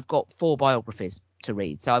 okay, then I've got 4 biographies to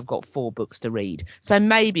read, so I've got 4 books to read. So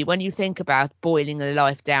maybe when you think about boiling a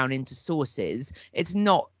life down into sources, it's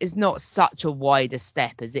not such a wider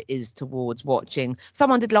step as it is towards watching.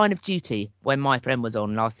 Someone did Line of Duty when my friend was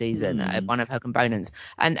on last season, one of her components,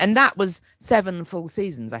 and that was 7 full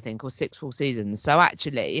seasons, I think, or 6 full seasons. So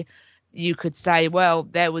actually you could say, well,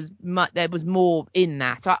 there was more in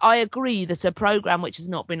that. I agree that a program which has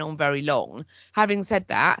not been on very long, having said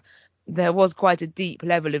that, there was quite a deep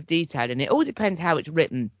level of detail, and it all depends how it's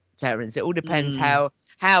written, Terence. It all depends how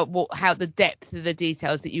the depth of the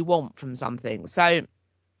details that you want from something. So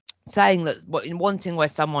saying that wanting where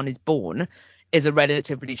someone is born is a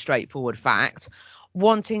relatively straightforward fact.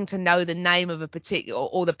 Wanting to know the name of a particular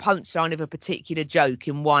or the punchline of a particular joke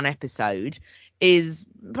in one episode is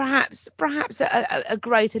perhaps a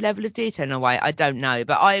greater level of detail in a way. I don't know,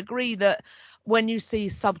 but I agree that when you see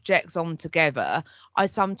subjects on together, I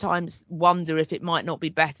sometimes wonder if it might not be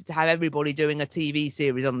better to have everybody doing a TV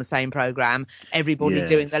series on the same program, everybody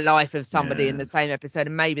doing the life of somebody in the same episode,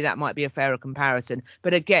 and maybe that might be a fairer comparison.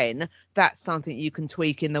 But again, that's something you can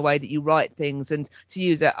tweak in the way that you write things. And to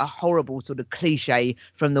use a horrible sort of cliche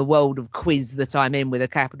from the world of quiz that I'm in with a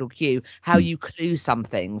capital Q, how you clue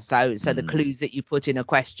something. So the clues that you put in a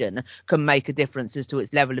question can make a difference as to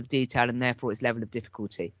its level of detail and therefore its level of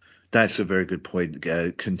difficulty. That's a very good point.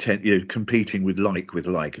 Competing with like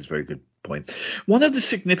is a very good point. point. One of the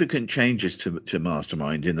significant changes to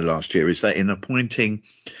Mastermind in the last year is that in appointing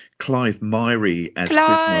Clive Myrie as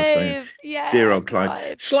quizmaster. Clive, yeah, Dear old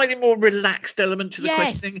Clive. Slightly more relaxed element to the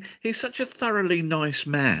Yes. questioning. He's such a thoroughly nice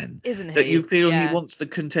man, Isn't that he? you feel he Yeah. wants the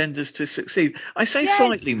contenders to succeed. I say Yes.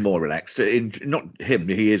 slightly more relaxed, not him,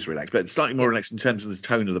 he is relaxed, but slightly more relaxed in terms of the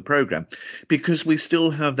tone of the programme, because we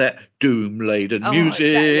still have that doom-laden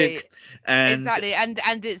music. Exactly. And Exactly, and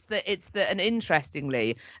and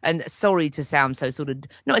interestingly, and sorry to sound so sort of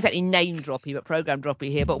not exactly name droppy but program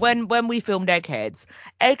droppy here, but when we filmed Eggheads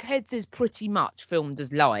is pretty much filmed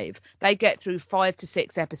as live. They get through 5 to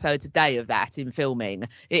 6 episodes a day of that in filming.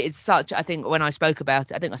 It is such, I think when I spoke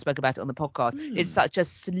about it, on the podcast, it's such a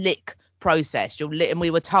slick process. And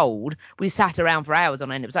we were told, we sat around for hours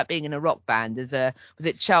on end. It was like being in a rock band, as was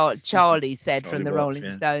it Charlie said from the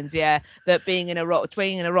Rolling Stones, that being in a rock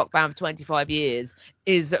band for 25 years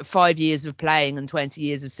is 5 years of playing and 20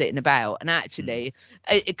 years of sitting about. And actually,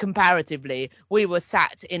 comparatively, we were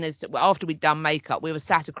sat after we'd done makeup, we were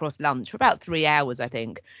sat across lunch for about 3 hours, I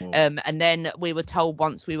think. And then we were told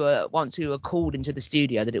once we were called into the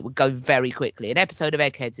studio that it would go very quickly. An episode of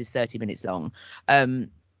Eggheads is 30 minutes long.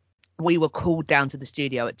 We were called down to the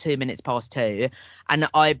studio at 2:02, and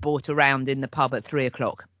I bought around in the pub at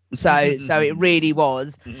 3:00. So it really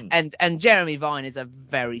was. And Jeremy Vine is a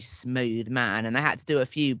very smooth man, and they had to do a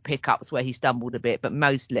few pickups where he stumbled a bit, but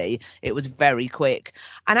mostly it was very quick.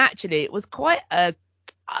 And actually, it was quite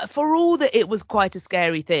for all that it was quite a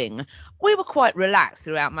scary thing, we were quite relaxed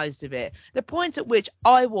throughout most of it. The point at which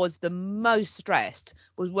I was the most stressed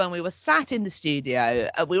was when we were sat in the studio.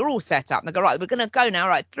 We were all set up and they go, right, we're going to go now.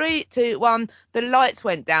 Right, 3, 2, 1. The lights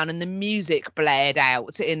went down and the music blared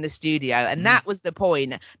out in the studio. And that was the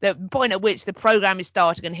point at which the program is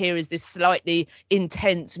starting, and here is this slightly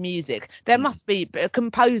intense music. There must be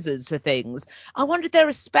composers for things. I wonder if there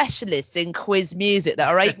are specialists in quiz music that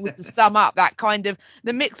are able to sum up that kind of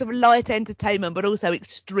the mix of light entertainment but also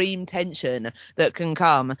extreme tension that can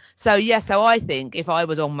come. So I think if I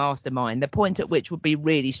was on Mastermind, the point at which would be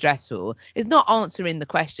really stressful is not answering the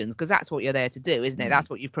questions, because that's what you're there to do, isn't it? That's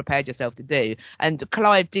what you've prepared yourself to do. And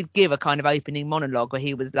Clive did give a kind of opening monologue where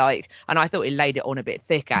he was like, and I thought he laid it on a bit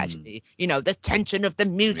thick actually, the tension of the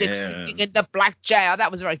music sitting in the black chair.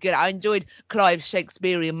 That was very good. I enjoyed Clive's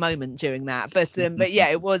Shakespearean moment during that, but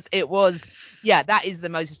it was that is the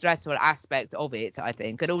most stressful aspect of it, I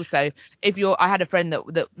think. And also, I had a friend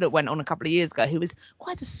that went on a couple of years ago who was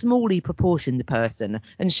quite a smally proportioned person,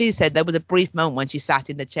 and she said there was a brief moment when she sat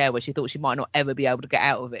in the chair where she thought she might not ever be able to get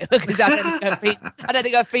out of it because I don't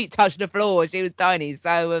think her feet touched the floor. She was tiny. It's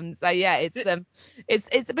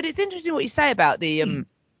interesting what you say about the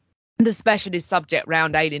specialist subject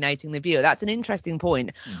round alienating the viewer. That's an interesting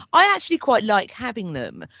point. I actually quite like having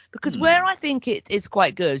them, because where I think it's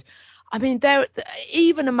quite good, I mean, there,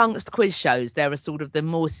 even amongst quiz shows, there are sort of the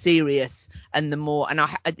more serious and the more, and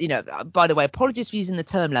by the way, apologies for using the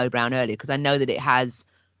term lowbrow earlier, because I know that it has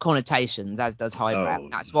connotations, as does highbrow.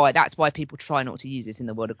 That's why people try not to use this in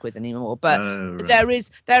the world of quiz anymore. But there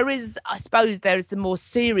is, I suppose, there is the more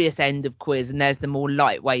serious end of quiz and there's the more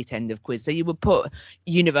lightweight end of quiz. So you would put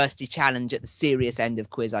University Challenge at the serious end of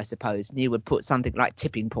quiz, I suppose, and you would put something like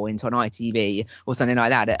Tipping Point on ITV or something like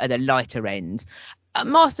that at a lighter end.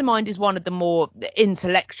 Mastermind is one of the more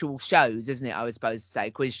intellectual shows, isn't it? I was supposed to say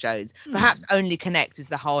quiz shows. Perhaps Only Connect is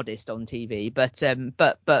the hardest on TV,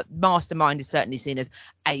 but Mastermind is certainly seen as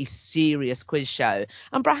a serious quiz show,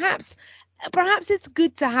 and perhaps it's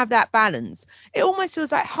good to have that balance. It almost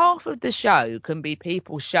feels like half of the show can be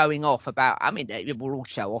people showing off about, I mean, we're all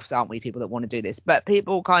show-offs, aren't we, people that want to do this, but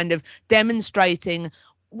people kind of demonstrating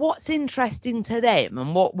what's interesting to them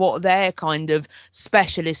and what their kind of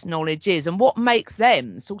specialist knowledge is and what makes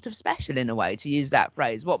them sort of special, in a way, to use that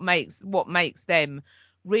phrase. What makes them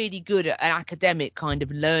really good at an academic kind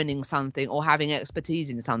of learning something or having expertise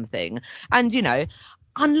in something. And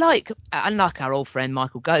unlike our old friend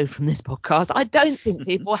Michael Gove from this podcast, I don't think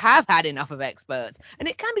people have had enough of experts, and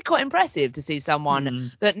it can be quite impressive to see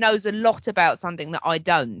someone that knows a lot about something that I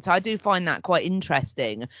don't. So I do find that quite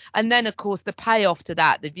interesting. And then, of course, the payoff to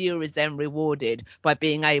that, the viewer is then rewarded by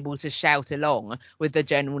being able to shout along with the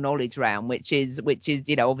general knowledge round, which is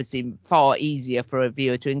obviously far easier for a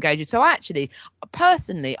viewer to engage with. So actually,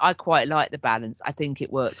 personally, I quite like the balance. I think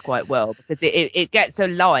it works quite well, because it gets a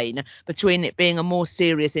line between it being a more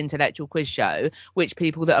serious intellectual quiz show, which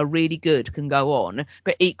people that are really good can go on,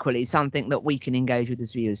 but equally something that we can engage with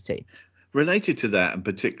as viewers too. Related to that, and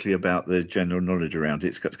particularly about the general knowledge around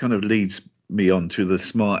it, kind of leads me on to the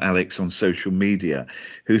smart Alex on social media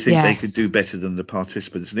who think they could do better than the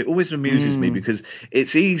participants. And it always amuses me because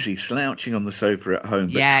it's easy slouching on the sofa at home,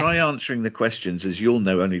 but try answering the questions, as you'll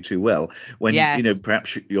know only too well, when,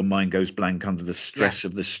 perhaps your mind goes blank under the stress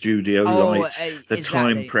of the studio lights, the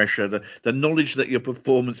time pressure, the knowledge that your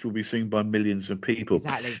performance will be seen by millions of people.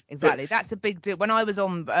 Exactly. That's a big deal. When I was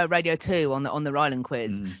on Radio 2 on the Ryland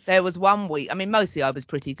quiz, there was one week, I mean, mostly I was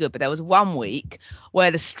pretty good, but there was one week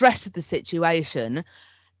where the stress of the situation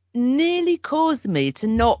nearly caused me to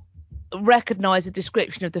not recognise a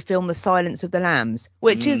description of the film The Silence of the Lambs,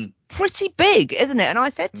 which is pretty big, isn't it? And I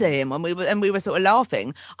said to him when we were sort of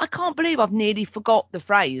laughing, I can't believe I've nearly forgot the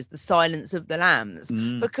phrase The Silence of the Lambs,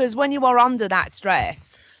 because when you are under that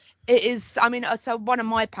stress, it is, I mean, so one of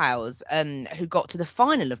my pals who got to the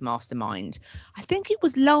final of Mastermind, I think it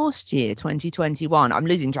was last year, 2021, I'm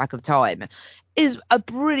losing track of time, is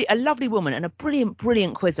a lovely woman and a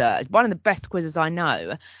brilliant quizzer, one of the best quizzers I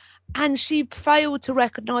know. And she failed to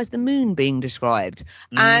recognise the moon being described.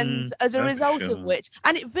 And as a result of which,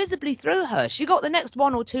 and it visibly threw her. She got the next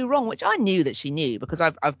one or two wrong, which I knew that she knew because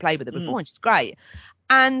I've played with her before and she's great.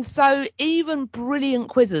 And so even brilliant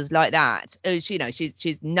quizzes like that,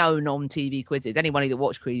 she's known on TV quizzes. Anyone that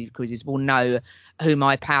watches quizzes will know who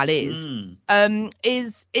my pal is.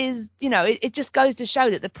 It just goes to show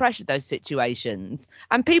that the pressure of those situations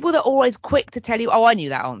and people that are always quick to tell you, oh, I knew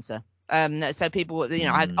that answer. So people,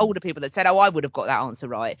 I had older people that said, oh, I would have got that answer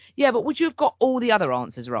right. Yeah, but would you have got all the other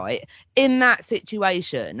answers right in that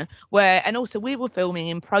situation where, and also we were filming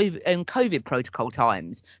in COVID protocol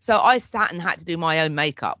times. So I sat and had to do my own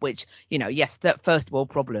makeup, which, yes, that first world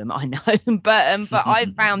problem, I know. but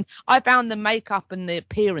I found the makeup and the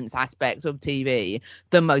appearance aspects of TV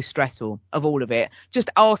the most stressful of all of it. Just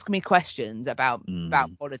ask me questions about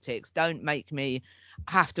politics. Don't make me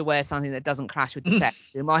have to wear something that doesn't clash with the set,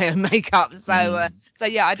 do my own makeup. So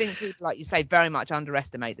yeah, I think people, like you say, very much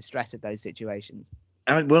underestimate the stress of those situations.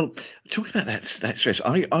 Well, talking about that stress,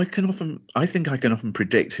 I think I can often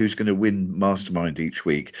predict who's going to win Mastermind each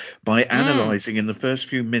week by analysing in the first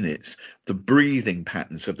few minutes the breathing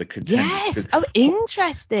patterns of the contenders. Yes. Oh,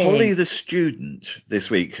 interesting. Holly, the student this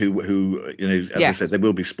week, who as I said, there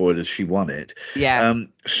will be spoilers. She won it. Yes.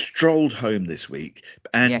 Strolled home this week,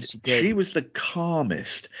 and she was the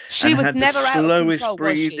calmest. She was had never the out of slowest control,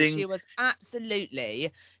 breathing. Was she? She was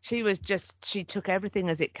absolutely. She took everything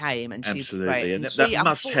as it came, and absolutely, she and was that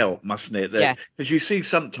must help, mustn't it? Because you see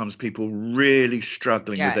sometimes people really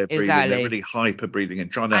struggling with their breathing, they're really hyper breathing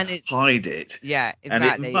and trying to hide it. Yeah,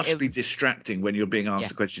 exactly. And it must be distracting when you're being asked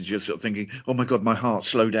the questions. You're sort of thinking, "Oh my God, my heart,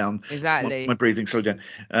 slow down." Exactly. My breathing, slow down.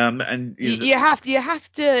 And you have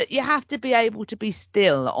to be able to be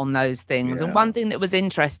still on those things. And one thing that was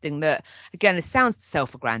interesting, that again, it sounds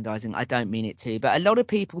self-aggrandizing, I don't mean it to, but a lot of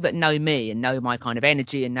people that know me and know my kind of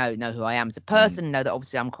energy and know who I am as a person, know that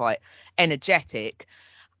obviously I'm quite energetic.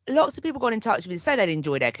 Lots of people got in touch with me to say they'd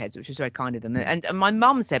enjoyed Eggheads, which was very kind of them. And my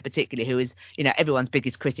mum said, particularly, who is, everyone's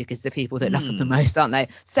biggest critic is the people that love them the most, aren't they?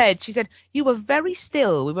 She said, you were very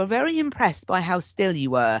still. We were very impressed by how still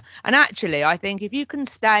you were. And actually, I think if you can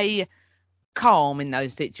stay calm in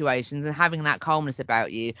those situations and having that calmness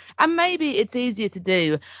about you, and maybe it's easier to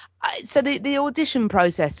do. So the audition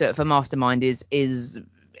process for Mastermind is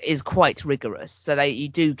quite rigorous. So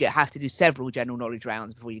you have to do several general knowledge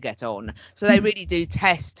rounds before you get on. So they really do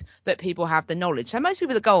test that people have the knowledge. So most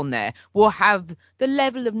people that go on there will have the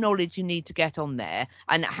level of knowledge you need to get on there,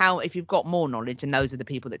 and how, if you've got more knowledge, and those are the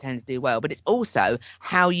people that tend to do well. But it's also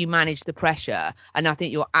how you manage the pressure. And I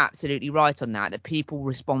think you're absolutely right on that people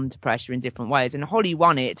respond to pressure in different ways. And Holly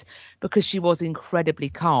won it because she was incredibly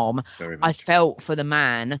calm. I felt for the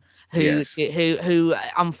man who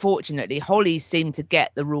unfortunately, Holly seemed to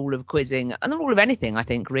get the rule of quizzing and the rule of anything, I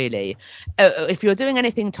think, really. If you're doing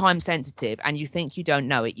anything time sensitive and you think you don't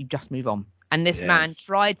know it, you just move on. And this man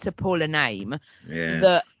tried to pull a name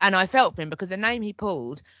and I felt for him, because the name he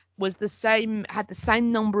pulled was had the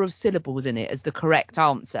same number of syllables in it as the correct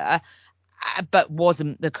answer, but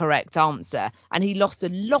wasn't the correct answer, and he lost a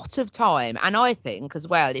lot of time. And I think as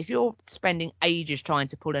well, if you're spending ages trying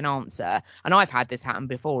to pull an answer, and I've had this happen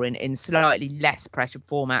before in slightly less pressured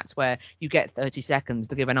formats where you get 30 seconds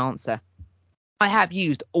to give an answer, I have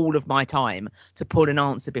used all of my time to pull an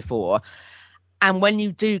answer before. And when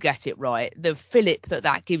you do get it right, the fillip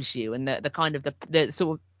that gives you, and the kind of the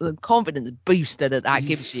sort of the confidence booster that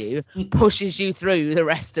gives you, pushes you through the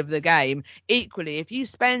rest of the game. Equally, if you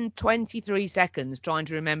spend 23 seconds trying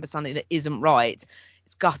to remember something that isn't right,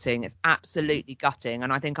 it's gutting. It's absolutely gutting.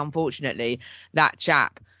 And I think, unfortunately, that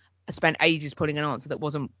chap spent ages pulling an answer that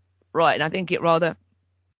wasn't right. And I think it rather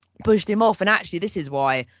pushed him off. And actually, this is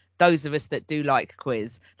why those of us that do like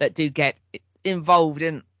quiz, that do get involved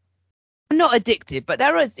in, not addicted, but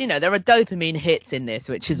there are dopamine hits in this,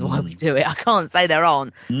 which is why we do it. I can't say there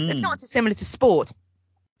aren't. It's not dissimilar to sport.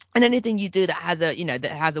 And anything you do that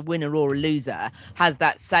has a winner or a loser has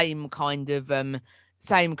that same kind of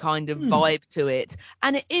vibe to it.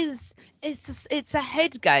 And it's a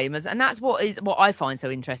head game, and that's what I find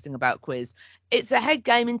so interesting about quiz. It's a head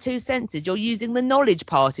game in two senses. You're using the knowledge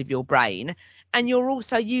part of your brain, and you're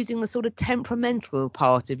also using the sort of temperamental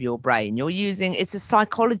part of your brain. It's a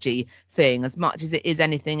psychology thing as much as it is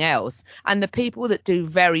anything else. And the people that do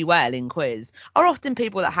very well in quiz are often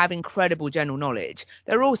people that have incredible general knowledge.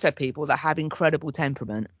 They're also people that have incredible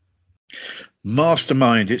temperament.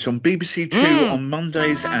 Mastermind. It's on BBC Two on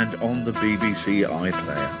Mondays and on the BBC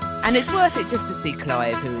iPlayer. And it's worth it just to see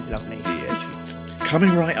Clive, who is lovely. Yes, it's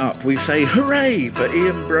coming right up. We say hooray for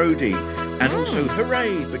Ian Broudie and also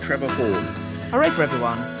hooray for Trevor Horn. Hooray for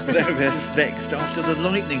everyone. That's next after the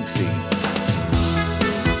lightning seeds.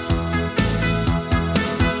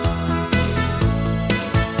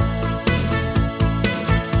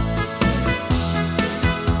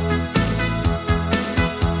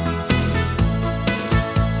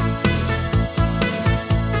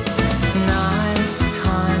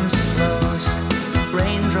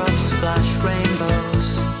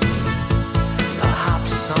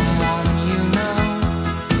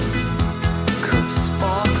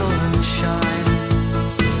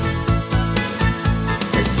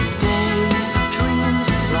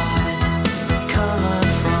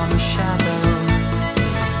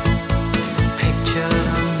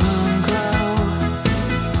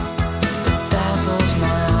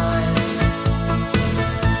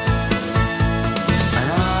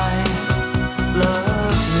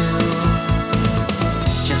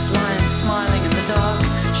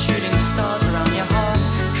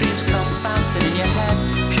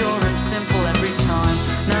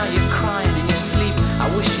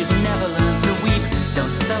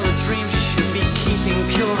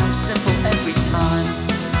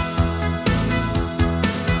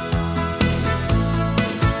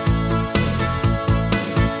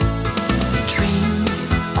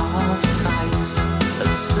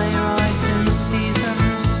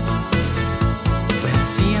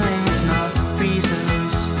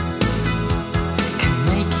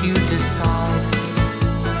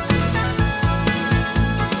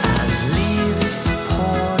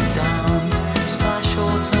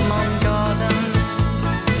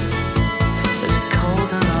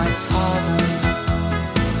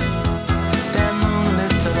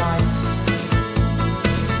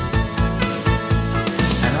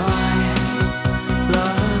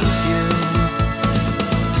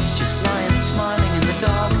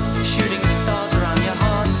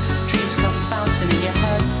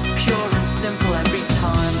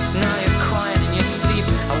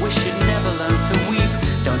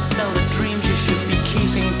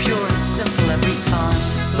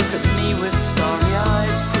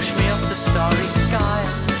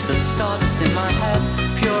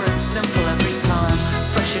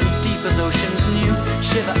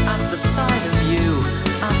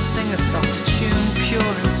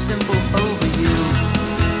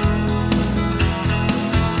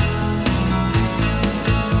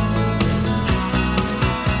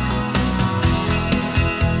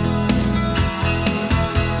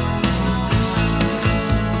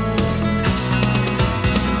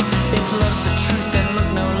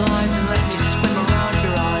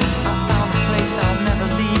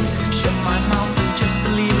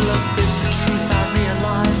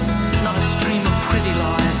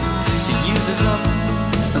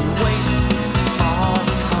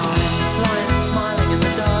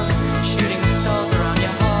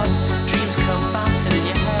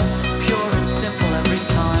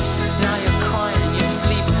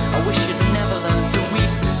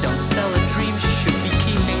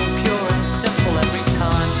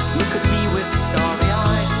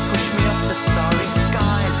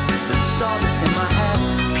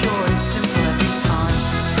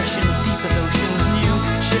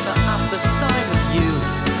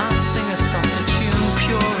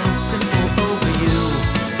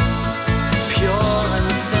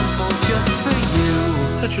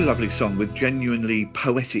 Lovely song with genuinely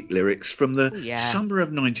poetic lyrics from the summer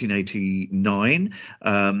of 1989.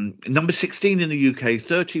 Number 16 in the UK,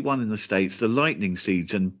 31 in the States, The Lightning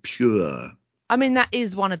Seeds and Pure. I mean, that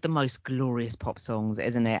is one of the most glorious pop songs,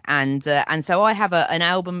 isn't it? And so I have an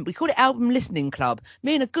album. We call it Album Listening Club.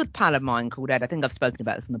 Me and a good pal of mine called Ed. I think I've spoken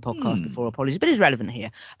about this on the podcast before. Apologies, but it's relevant here.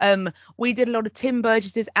 We did a lot of Tim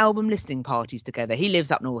Burgess's album listening parties together. He lives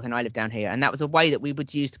up north and I live down here, and that was a way that we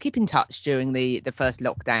would use to keep in touch during the first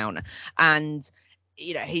lockdown. And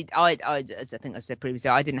as I think I said previously,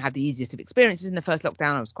 I didn't have the easiest of experiences in the first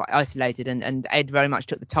lockdown. I was quite isolated, and Ed very much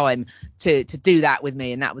took the time to do that with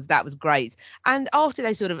me, and that was great. And after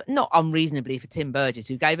they sort of, not unreasonably for Tim Burgess,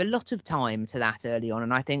 who gave a lot of time to that early on,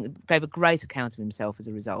 and I think gave a great account of himself as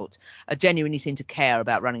a result, genuinely seemed to care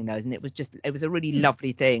about running those, and it was a really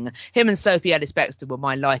lovely thing. Him and Sophie Ellis-Bextor were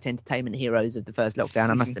my light entertainment heroes of the first lockdown,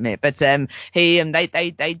 I must admit. But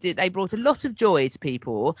they brought a lot of joy to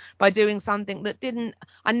people by doing something that didn't.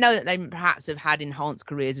 I know that they perhaps have had enhanced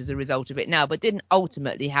careers as a result of it now, but didn't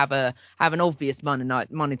ultimately have an obvious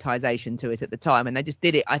monetization to it at the time, and they just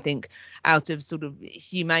did it, I think, out of sort of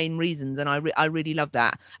humane reasons, and I really love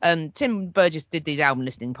that. Tim Burgess did these album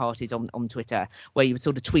listening parties on Twitter, where you would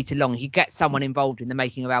sort of tweet along. You get someone involved in the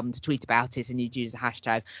making of album to tweet about it, and you'd use the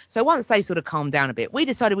hashtag. So once they sort of calmed down a bit, we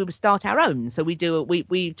decided we would start our own. So we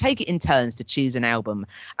take it in turns to choose an album,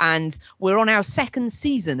 and we're on our second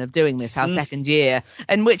season of doing this, our second year,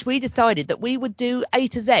 in which we decided that we would do A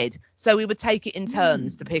to Z. So we would take it in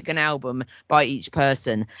turns to pick an album by each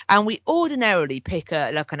person, and we ordinarily pick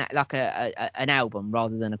an album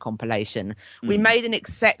rather than a compilation. We made an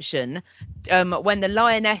exception when the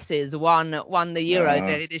Lionesses won the Euros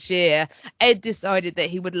earlier this year. Ed decided that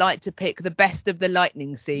he would like to pick the best of the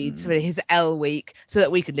Lightning Seeds for his L week, so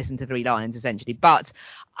that we could listen to Three Lions essentially. But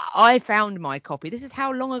I found my copy. This is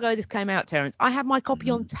how long ago this came out, Terence. I have my copy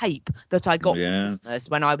on tape that I got for Christmas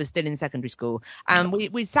when I was still in secondary school, and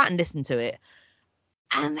we sat and listened to it.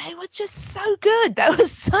 And they were just so good. They were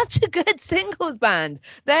such a good singles band.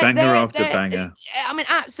 Banger after banger. I mean,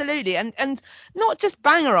 absolutely. And not just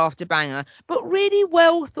banger after banger, but really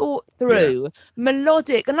well thought through,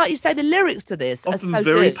 melodic. And like you say, the lyrics to this often are so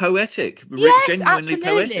very good. poetic. Yes, genuinely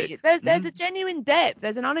absolutely. Poetic. There's a genuine depth.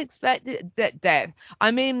 There's an unexpected depth.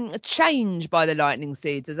 I mean, Change by the Lightning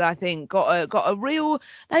Seeds has, I think, got a real.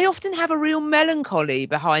 They often have a real melancholy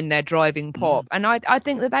behind their driving pop, and I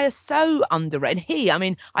think that they are so underrated. I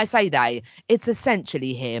mean, I say they, it's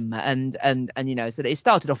essentially him, and so it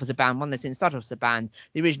started off as a band. One that's started off as a band.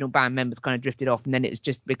 The original band members kind of drifted off, and then it's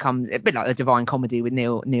just become a bit like the Divine Comedy with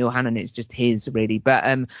Neil Hannon. It's just his, really. But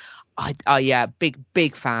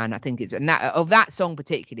big fan. I think it's of that song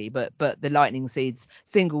particularly, but the Lightning Seeds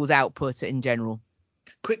singles output in general.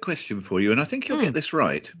 Quick question for you, and I think you'll get this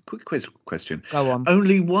right. Quick question. Go on.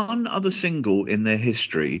 Only one other single in their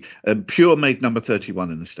history, Pure made number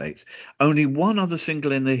 31 in the States. Only one other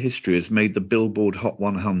single in their history has made the Billboard Hot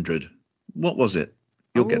 100. What was it?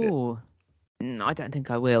 You'll get it. I don't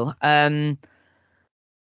think I will.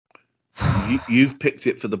 You've picked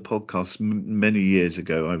it for the podcast many years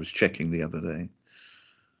ago. I was checking the other day.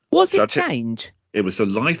 Was it Change? It was The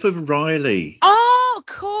Life of Riley. Oh, of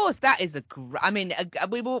course, that is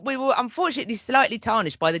we were unfortunately slightly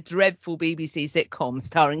tarnished by the dreadful BBC sitcom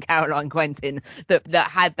starring Caroline Quentin that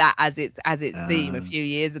had that as its theme a few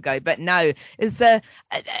years ago. But no, it's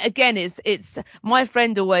again, it's my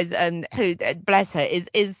friend always, who, bless her,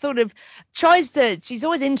 is sort of tries to. She's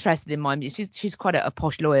always interested in my music. She's quite a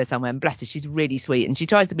posh lawyer somewhere, and bless her, she's really sweet, and she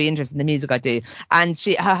tries to be interested in the music I do. And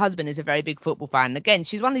her husband is a very big football fan. And again,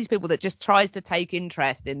 she's one of these people that just tries to take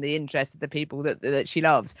interest in the interest of the people that she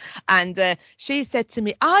loves. And she said to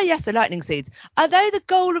me, yes, the Lightning Seeds, are they the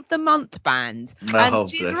goal of the month band? And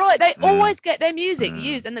she's right, they always get their music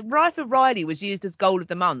used, and the Life of Riley was used as goal of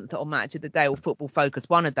the month on Match of the Day or Football Focus,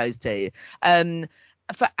 one of those two,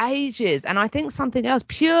 for ages. And I think something else,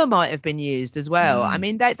 Pure, might have been used as well. I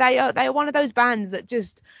mean, they are one of those bands that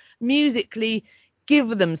just musically give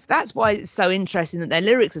them. That's why it's so interesting that their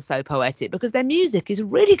lyrics are so poetic, because their music is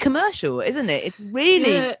really commercial, isn't it? It's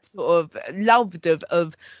really sort of loved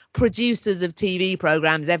of producers of TV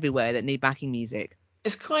programs everywhere that need backing music.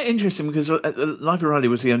 It's quite interesting because Live O'Reilly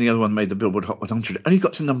was the only other one made the Billboard Hot 100. Only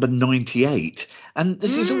got to number 98, and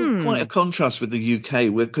this is all quite a contrast with the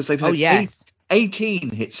UK, because they've had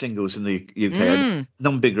 18 hit singles in the UK,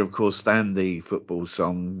 none bigger, of course, than the football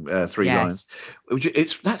song Three Lions.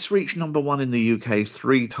 That's reached number one in the UK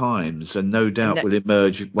 3 times, and no doubt will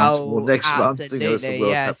emerge once more next month. As the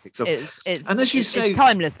World Cup kicks off. And as you say, it's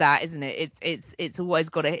timeless, that, isn't it? It's always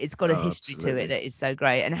got a history to it that is so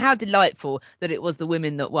great. And how delightful that it was the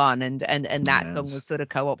women that won, and that song was sort of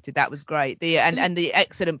co-opted. That was great. The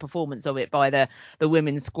excellent performance of it by the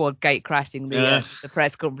women's squad gate crashing the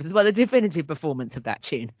press conference as well. The definitive performance of that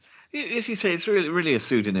tune. As you say, it's really a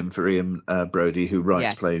pseudonym for Ian Broudie, who writes,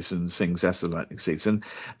 Yes. plays, and sings as the Lightning Seeds. And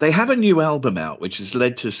they have a new album out, which has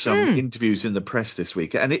led to some interviews in the press this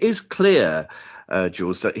week. And it is clear,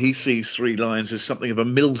 Jules, that he sees Three Lions as something of a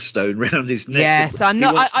millstone round his neck. Yes, I'm He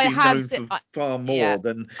not. wants I to be have known sy- for far more yeah,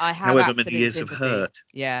 than I have however many absolute years sympathy. of hurt.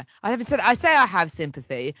 Yeah, I haven't said. I say I have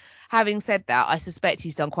sympathy. Having said that, I suspect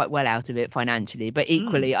he's done quite well out of it financially. But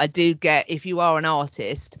equally, I do get, if you are an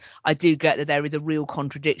artist, I do get that there is a real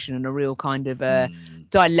contradiction and a real kind of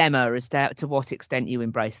dilemma as to what extent you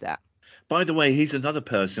embrace that. By the way, he's another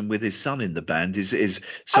person with his son in the band. His Oh,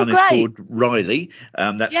 son is great. called Riley.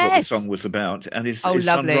 That's what the Yes. song was about. And his Oh,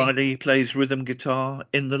 son lovely. Riley plays rhythm guitar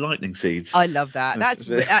in the Lightning Seeds. I love that. That's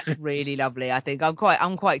really lovely. I think I'm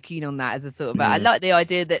quite keen on that as a sort of. I like the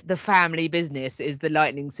idea that the family business is the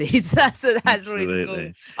Lightning Seeds. That's really cool.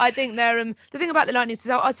 Absolutely. I think they're the thing about the Lightning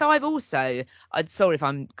Seeds. So I've also. I'm sorry if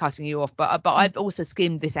I'm cutting you off, but I've also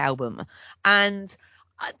skimmed this album, and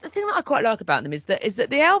the thing that I quite like about them is that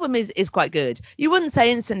the album is quite good. You wouldn't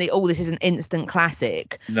say instantly, oh, this is an instant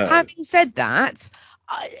classic. No. Having said that,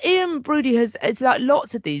 Ian Broudie it's like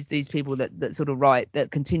lots of these people that sort of write,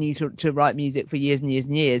 that continue to write music for years and years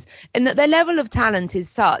and years, and that their level of talent is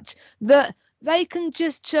such that they can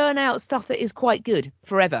just churn out stuff that is quite good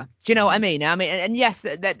forever. Do you know what I mean? And yes,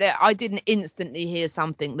 that I didn't instantly hear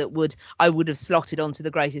something that I would have slotted onto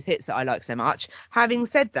the greatest hits that I like so much. Having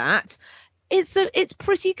said that, it's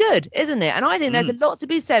pretty good, isn't it? And I think there's a lot to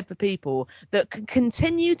be said for people that can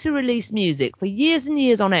continue to release music for years and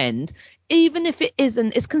years on end, even if it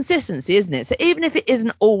isn't. It's consistency, isn't it? So even if it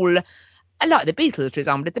isn't all like the Beatles, for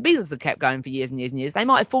example, if the Beatles had kept going for years and years and years, they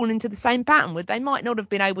might have fallen into the same pattern. They might not have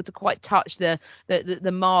been able to quite touch the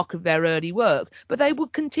mark of their early work, but they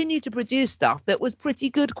would continue to produce stuff that was pretty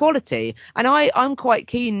good quality. And I'm quite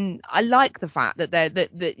keen. I like the fact that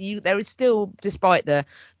there is still, despite the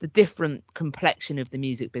different complexion of the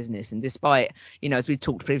music business, and despite, as we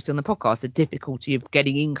talked previously on the podcast, the difficulty of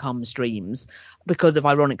getting income streams because of,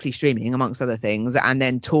 ironically, streaming, amongst other things, and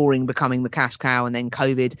then touring becoming the cash cow, and then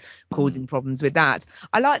COVID causing problems with that.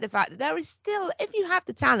 I like the fact that there is still, if you have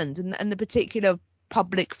the talent and the particular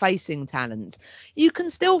public facing talent, you can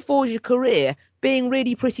still forge your career being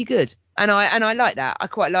really pretty good. And I like that. I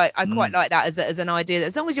quite like that as an idea, that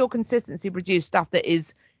as long as you're consistently produce stuff that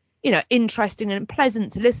is, interesting and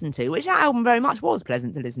pleasant to listen to, which that album very much was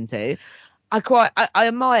pleasant to listen to. I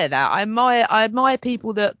admire that. I admire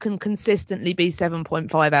people that can consistently be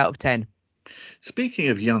 7.5 out of 10. Speaking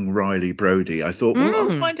of young Riley Broudie, I thought, well,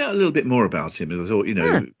 I'll find out a little bit more about him. And I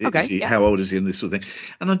thought, how old is he and this sort of thing.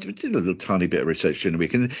 And I did a little tiny bit of research during the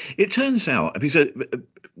week. And it turns out he's a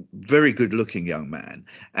very good looking young man.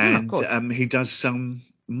 And he does some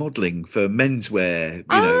modelling for menswear,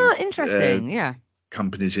 interesting.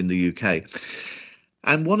 companies in the UK.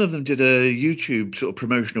 And one of them did a YouTube sort of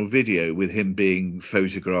promotional video with him being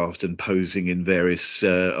photographed and posing in various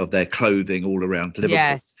of their clothing all around Liverpool.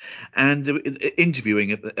 Yes. And interviewing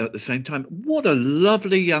at the same time. What a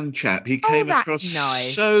lovely young chap. He came across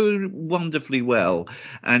so wonderfully well,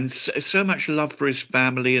 and so much love for his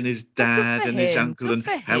family and his dad and his uncle, and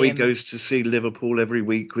how he goes to see Liverpool every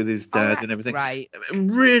week with his dad and everything. Right.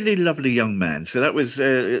 Really lovely young man. So that was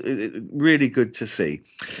really good to see.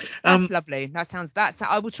 That's lovely.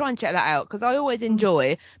 I will try and check that out, because I always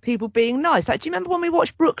enjoy people being nice. Like, do you remember when we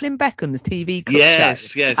watched Brooklyn Beckham's TV cook show?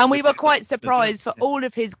 Yes. And we were quite surprised for all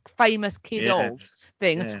of his famous kid of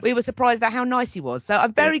thing. Yes. We were surprised at how nice he was. So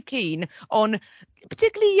I'm very keen on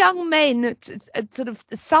particularly young men, sort of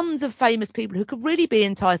sons of famous people who could really be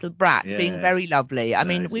entitled brats, being very lovely. I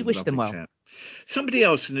mean, we wish them well. Chap. Somebody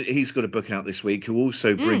else, and he's got a book out this week, who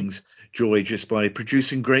also brings joy just by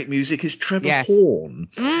producing great music, is Trevor Horn.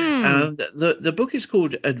 And the book is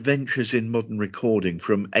called Adventures in Modern Recording,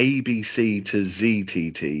 from ABC to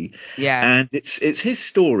ZTT. And it's his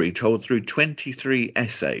story told through 23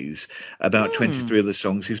 essays about 23 of the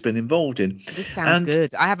songs he's been involved in. This sounds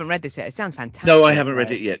good. I haven't read this yet. It sounds fantastic. No, I haven't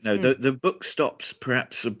read it yet. No, the book stops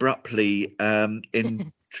perhaps abruptly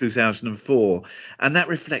in 2004, and that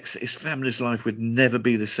reflects that his family's life would never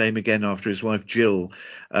be the same again after his wife Jill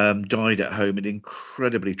died at home in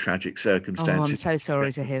incredibly tragic circumstances. Oh, I'm so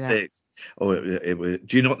sorry to hear that.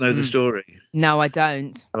 Do you not know the story? No, I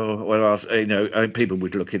don't. Oh, well, people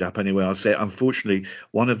would look it up anyway. I'll say, unfortunately,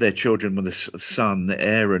 one of their children, with a son,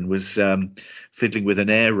 Aaron, was fiddling with an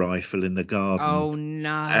air rifle in the garden. Oh,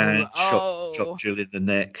 no. And shot Jill in the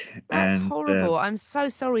neck. That's horrible. I'm so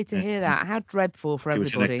sorry to hear that. How dreadful for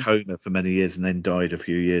everybody. She was in a coma for many years and then died a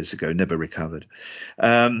few years ago, never recovered.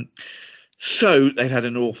 So they've had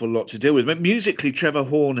an awful lot to deal with. But musically, Trevor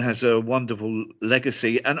Horn has a wonderful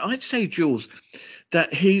legacy. And I'd say, Jules,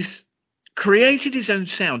 that he's created his own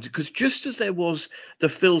sound, because just as there was the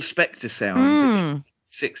Phil Spector sound in the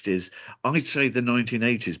 60s, I'd say the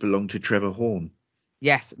 1980s belonged to Trevor Horn.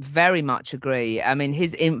 Yes, very much agree. I mean,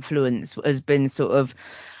 his influence has been sort of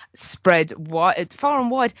spread wide, far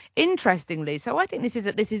and wide. Interestingly, so I think this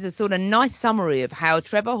is a sort of nice summary of how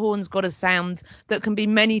Trevor Horn's got a sound that can be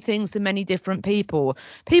many things to many different people.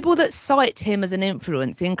 People that cite him as an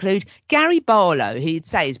influence include Gary Barlow, who you'd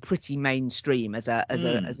say is pretty mainstream as a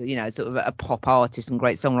you know, sort of a pop artist and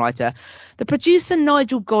great songwriter. The producer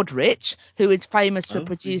Nigel Godrich, who is famous for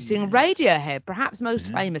producing Radiohead, perhaps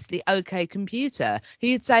most famously OK Computer, who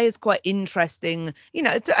you'd say is quite interesting. You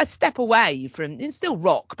know, it's a step away from, it's still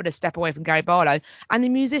rock, but a step away from Gary Barlow. And the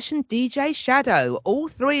musician DJ Shadow. All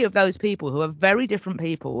three of those people, who are very different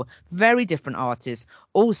people, very different artists,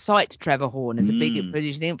 all cite Trevor Horn as a big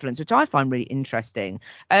producing influence, which I find really interesting.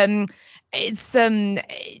 He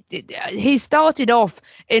started off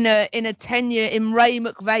in a tenure in Ray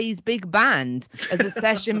McVeigh's big band as a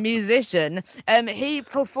session musician. He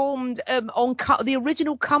performed on the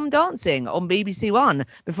original Come Dancing on BBC One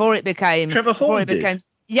before it became Trevor Horn did?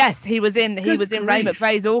 Yes, he was in Ray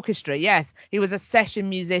McVeigh's orchestra. Yes, he was a session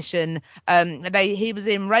musician. He was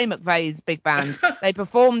in Ray McVeigh's big band. They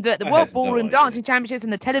performed at the World Ballroom Dancing Championships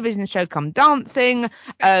and the television show Come Dancing.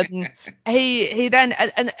 He then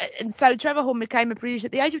and so Trevor Horn became a producer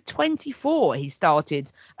at the age of 24. He started.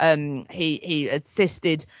 He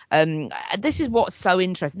assisted. This is what's so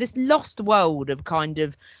interesting. This lost world of kind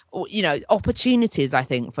of, you know, opportunities, I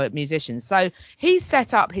think, for musicians. So he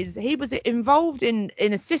set up he was involved in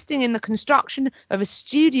assisting in the construction of a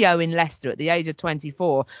studio in Leicester at the age of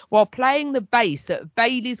 24, while playing the bass at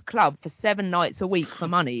Bailey's Club for 7 nights a week for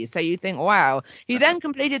money. So you think, wow. He then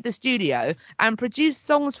completed the studio and produced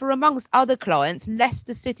songs for, amongst other clients,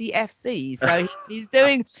 Leicester City FC. So he's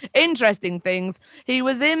doing interesting things. He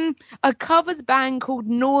was in a covers band called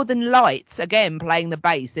Northern Lights, again playing the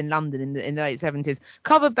bass in London in the late 70s.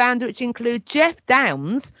 Cover band which include Jeff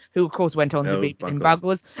Downes, who of course went on to be in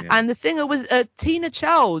Buggles, and the singer was Tina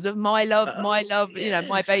Charles of My Love, you know,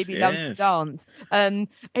 My Baby Loves to Dance.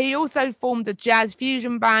 He also formed a jazz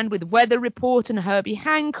fusion band with Weather Report and Herbie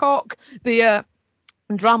Hancock. The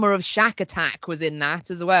drummer of Shack Attack was in that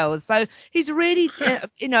as well. So he's really,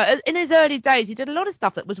 you know, in his early days, he did a lot of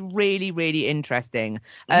stuff that was really, really interesting.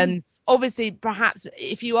 Obviously, perhaps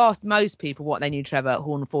if you asked most people what they knew Trevor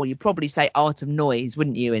Horn for, you'd probably say Art of Noise,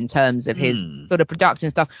 wouldn't you, in terms of his sort of production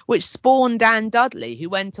stuff, which spawned Dan Dudley, who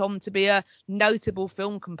went on to be a notable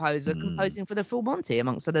film composer, composing for the Full Monty,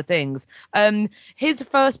 amongst other things. His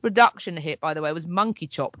first production hit, by the way, was Monkey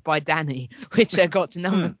Chop by Danny, which got to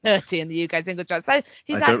number 30 in the UK single chart. So I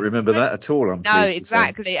don't remember that at all. No,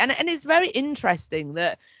 exactly. And it's very interesting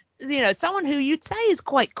that, you know, someone who you'd say is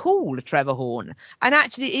quite cool, Trevor Horn, and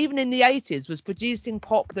actually even in the 80s was producing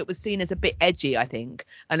pop that was seen as a bit edgy, I think,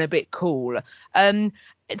 and a bit cool.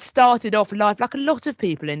 It started off life like a lot of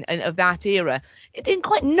people of that era. It did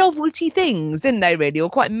quite novelty things, didn't they, really,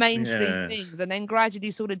 or quite mainstream things, and then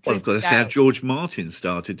gradually sort of drifted Well, of course, that's how George Martin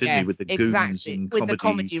started, didn't he, with the Goons and with the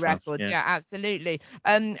comedy stuff. records. Yeah, absolutely.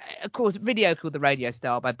 Of course, Video Called the Radio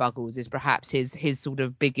Star by Buggles is perhaps his sort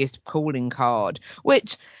of biggest calling card,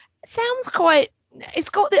 which sounds quite, it's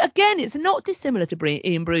got the, again, it's not dissimilar to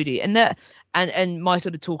Ian Broudie, and that and my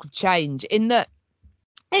sort of talk of change, in that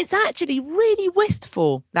it's actually really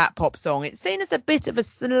wistful, that pop song. It's seen as a bit of a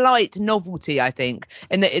slight novelty, I think,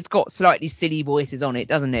 in that it's got slightly silly voices on it,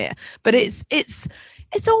 doesn't it? But it's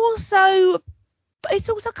also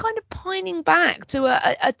kind of pining back to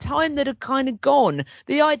a time that had kind of gone.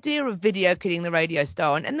 The idea of Video Killing the Radio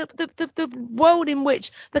Star and the world in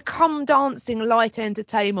which, the Come Dancing light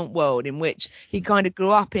entertainment world in which he kind of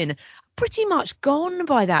grew up in, pretty much gone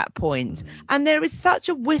by that point. And there is such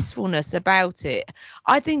a wistfulness about it.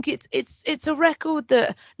 I think it's a record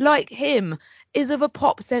that, like him, is of a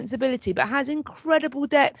pop sensibility but has incredible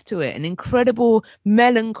depth to it and incredible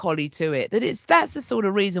melancholy to it. That's the sort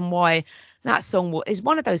of reason why that song is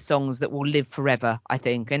one of those songs that will live forever, I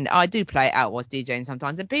think. And I do play it out whilst DJing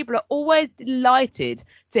sometimes, and people are always delighted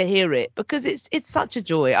to hear it because it's such a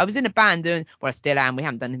joy. I was in a band doing, well, I still am, we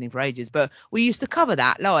haven't done anything for ages, but we used to cover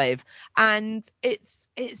that live, and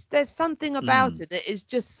there's something about it that is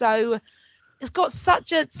just so, it's got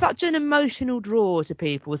such an emotional draw to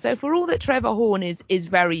people. So for all that Trevor Horn is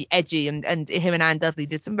very edgy, and him and Anne Dudley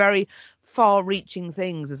did some very far-reaching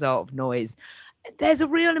things as Art of Noise, there's a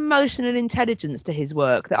real emotional intelligence to his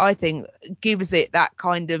work that I think gives it that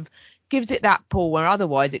kind of gives it that pull where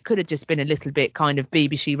otherwise it could have just been a little bit kind of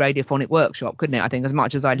BBC Radiophonic Workshop, couldn't it? I think as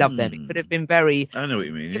much as I love them, it could have been very, I know what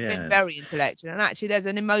you mean. could have Yeah. been very intellectual. And actually there's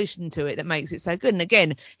an emotion to it that makes it so good. And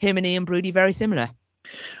again, him and Ian Broudie very similar.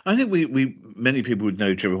 I think we many people would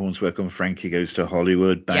know Trevor Horn's work on Frankie Goes to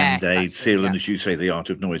Hollywood, Yes, Band-Aid, that's true, Seal, and yeah. as you say, The Art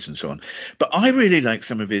of Noise and so on. But I really like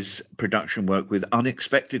some of his production work with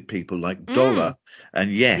unexpected people like Dollar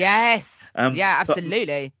and Yes. Yeah, but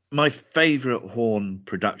absolutely. my favourite Horn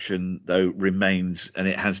production, though, remains, and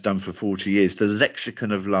it has done for 40 years, The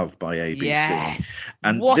Lexicon of Love by ABC. Yes.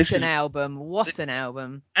 And What this an is album. What an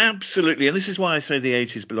album. absolutely, and this is why I say the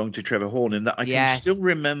 80s belong to Trevor Horn, in that I can Yes. still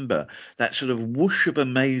remember that sort of whoosh of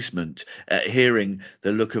amazement at hearing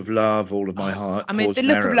The Look of Love, All of My Heart. I mean, Pours The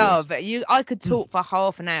Look of Narrow. Love, I could talk for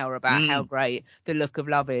half an hour about how great The Look of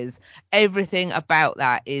Love is. Everything about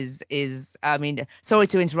that is I mean, sorry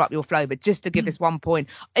to interrupt your flow, but just to give this one point,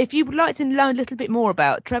 if you would like to learn a little bit more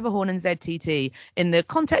about Trevor Horn and ZTT in the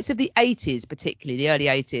context of the 80s, particularly the early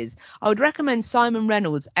 80s, I would recommend Simon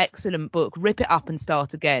Reynolds' excellent book, Rip It Up and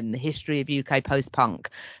Start Again, The History of UK Post-Punk,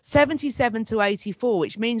 77 to 84,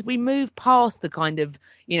 which means we move past the kind of,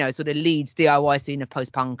 you know, sort of Leeds DIY scene of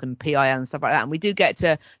post-punk and PIL and stuff like that. And we do get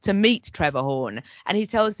to meet Trevor Horn. And he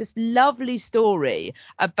tells this lovely story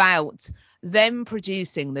about them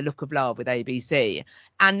producing The Look of Love with ABC.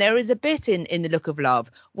 And there is a bit in The Look of Love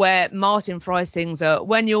where Martin Fry sings,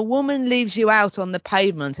 when your woman leaves you out on the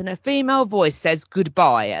pavement and a female voice says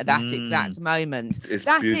goodbye at that exact moment. It's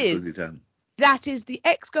That beautifully is done. That is the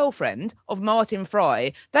ex-girlfriend of Martin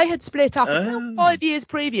Fry. They had split up about 5 years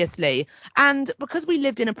previously. And because we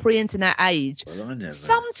lived in a pre-internet age,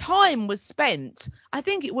 some time was spent, I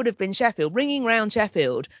think it would have been Sheffield, ringing round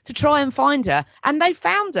Sheffield to try and find her. And they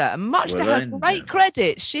found her. And much to her great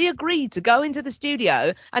credit, she agreed to go into the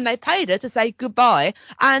studio and they paid her to say goodbye.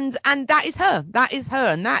 And that is her. That is her.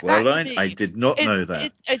 And that to me, I did not know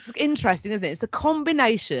that. It's interesting, isn't it? It's a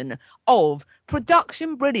combination of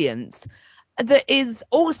production brilliance that is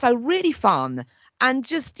also really fun. And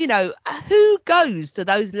just, you know, who goes to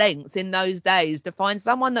those lengths in those days to find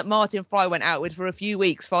someone that Martin Fry went out with for a few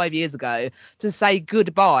weeks 5 years ago to say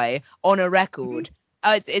goodbye on a record?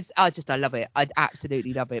 I love it. I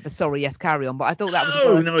absolutely love it. But sorry, yes, carry on. But I thought that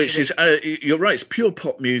was it's just you're right. It's pure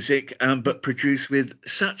pop music, but produced with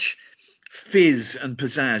such fizz and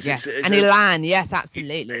pizzazz. Yes, It's and Elan, yes,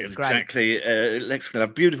 absolutely. It's great. Exactly. Lexicon, a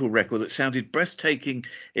beautiful record that sounded breathtaking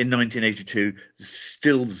in 1982,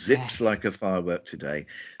 still zips like a firework today.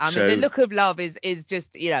 I mean, The Look of Love is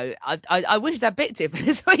just, you know, I wish that bit it for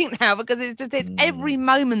this week now, because it's every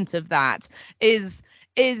moment of that is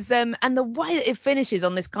and the way that it finishes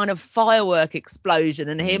on this kind of firework explosion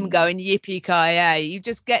and him going yippee-ki-yay, you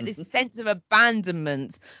just get this sense of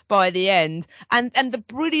abandonment by the end, and the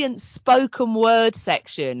brilliant spoken word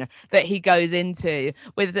section that he goes into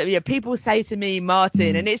with, you know, people say to me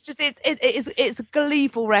Martin, and it's a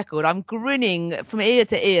gleeful record. I'm grinning from ear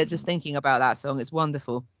to ear just thinking about that song. It's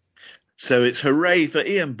wonderful. So it's hooray for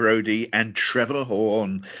Ian Broudie and Trevor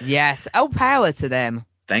Horn. Yes, all power to them.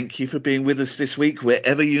 Thank you for being with us this week,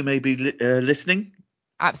 wherever you may be listening.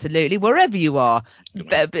 Absolutely, wherever you are,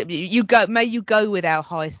 but you go. May you go with our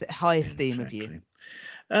high esteem of you.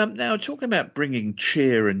 Now, talking about bringing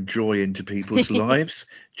cheer and joy into people's lives,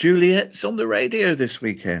 Juliet's on the radio this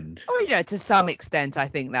weekend. Oh, you know, to some extent, I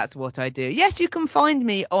think that's what I do. Yes, you can find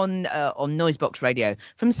me on Noisebox Radio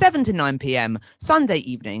from 7 to 9 p.m. Sunday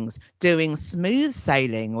evenings doing Smooth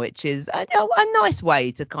Sailing, which is a nice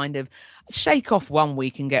way to kind of shake off one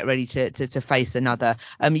week and get ready to face another.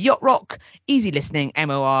 Yacht rock, easy listening,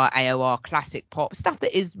 MOR, AOR, classic pop, stuff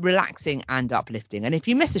that is relaxing and uplifting. And if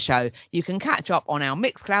you miss a show, you can catch up on our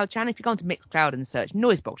Mixcloud channel. If you go onto Mixcloud and search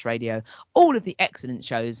Noisebox Radio, all of the excellent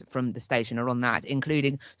shows from the station are on that,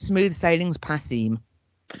 including Smooth Sailing's Passim.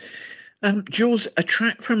 Jules, a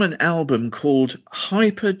track from an album called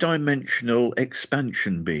Hyperdimensional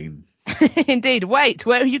Expansion Beam. Indeed. Wait,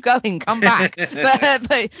 where are you going? Come back.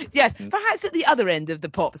 but yes, perhaps at the other end of the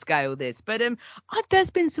pop scale this. But there's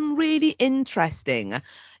been some really interesting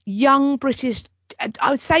young British,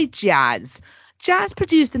 I would say jazz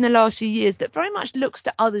produced in the last few years that very much looks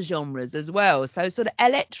to other genres as well. So sort of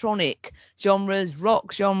electronic genres,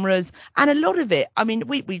 rock genres, and a lot of it. I mean,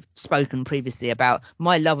 we've spoken previously about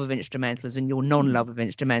my love of instrumentals and your non-love of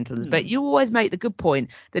instrumentals, but you always make the good point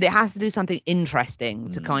that it has to do something interesting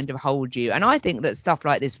to kind of hold you. And I think that stuff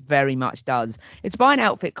like this very much does. It's by an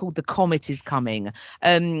outfit called The Comet Is Coming.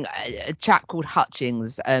 A chap called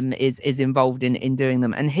Hutchings is involved in doing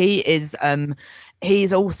them, and he is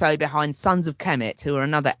He's also behind Sons of Kemet, who are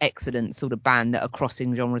another excellent sort of band that are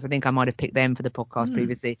crossing genres. I think I might have picked them for the podcast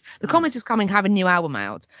previously. The Comet is coming, have a new album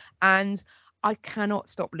out, and I cannot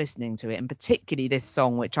stop listening to it, and particularly this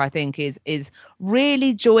song, which I think is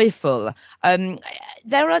really joyful. I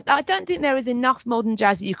don't think there is enough modern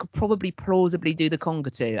jazz that you could probably plausibly do the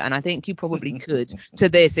conga to, and I think you probably could to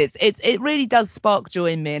this. It really does spark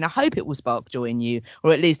joy in me, and I hope it will spark joy in you,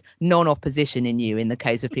 or at least non-opposition in you, in the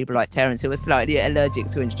case of people like Terence, who are slightly allergic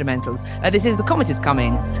to instrumentals. This is The Comet is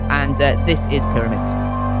Coming, and this is Pyramids.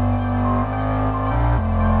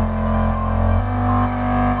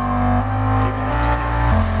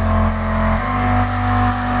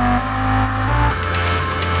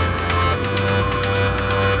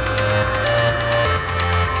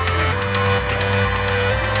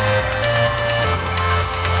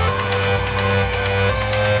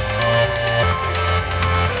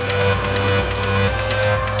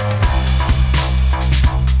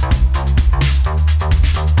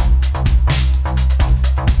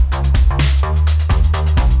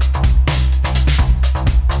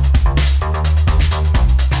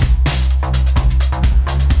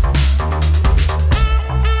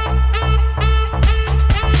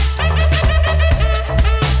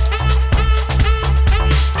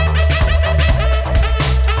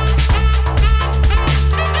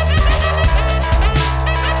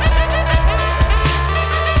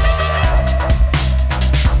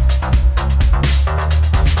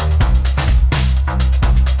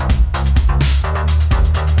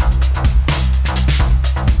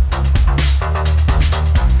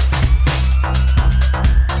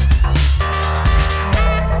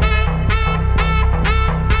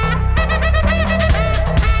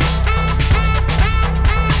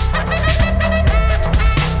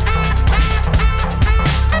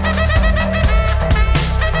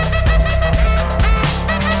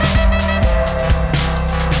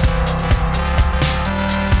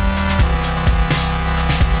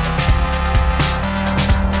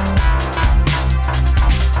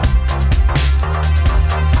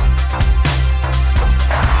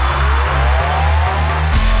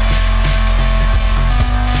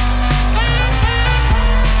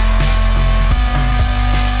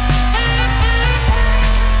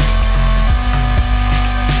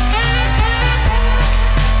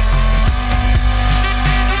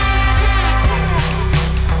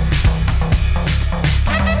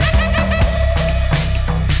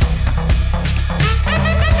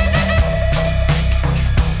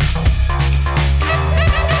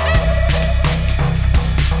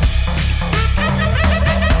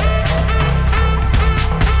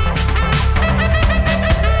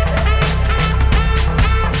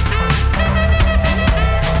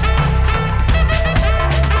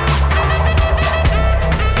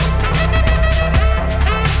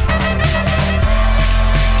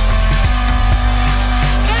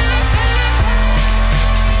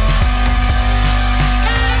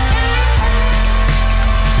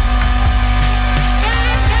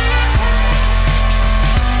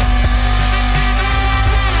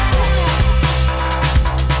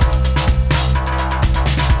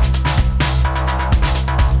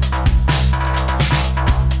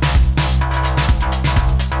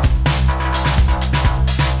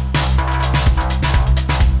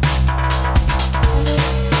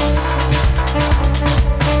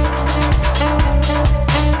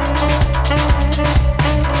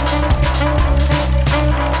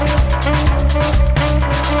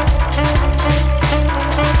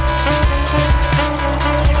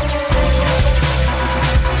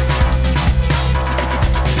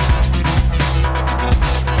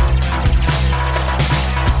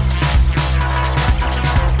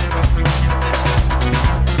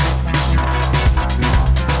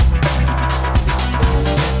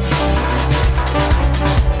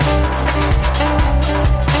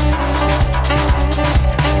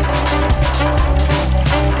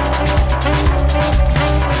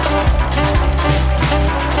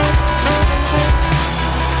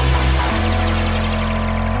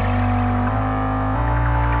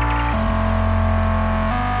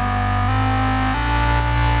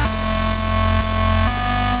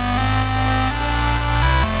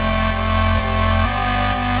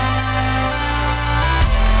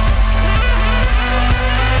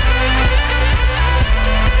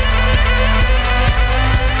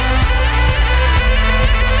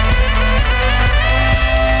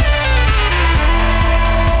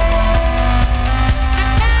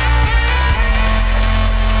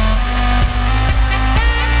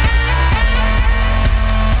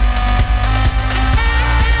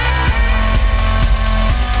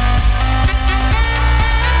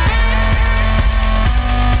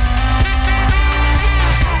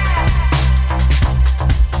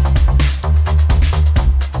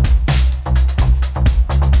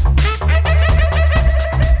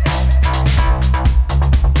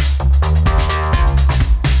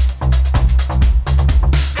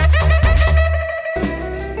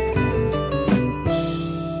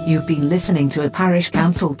 been listening to a Parish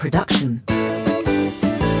Counsel production.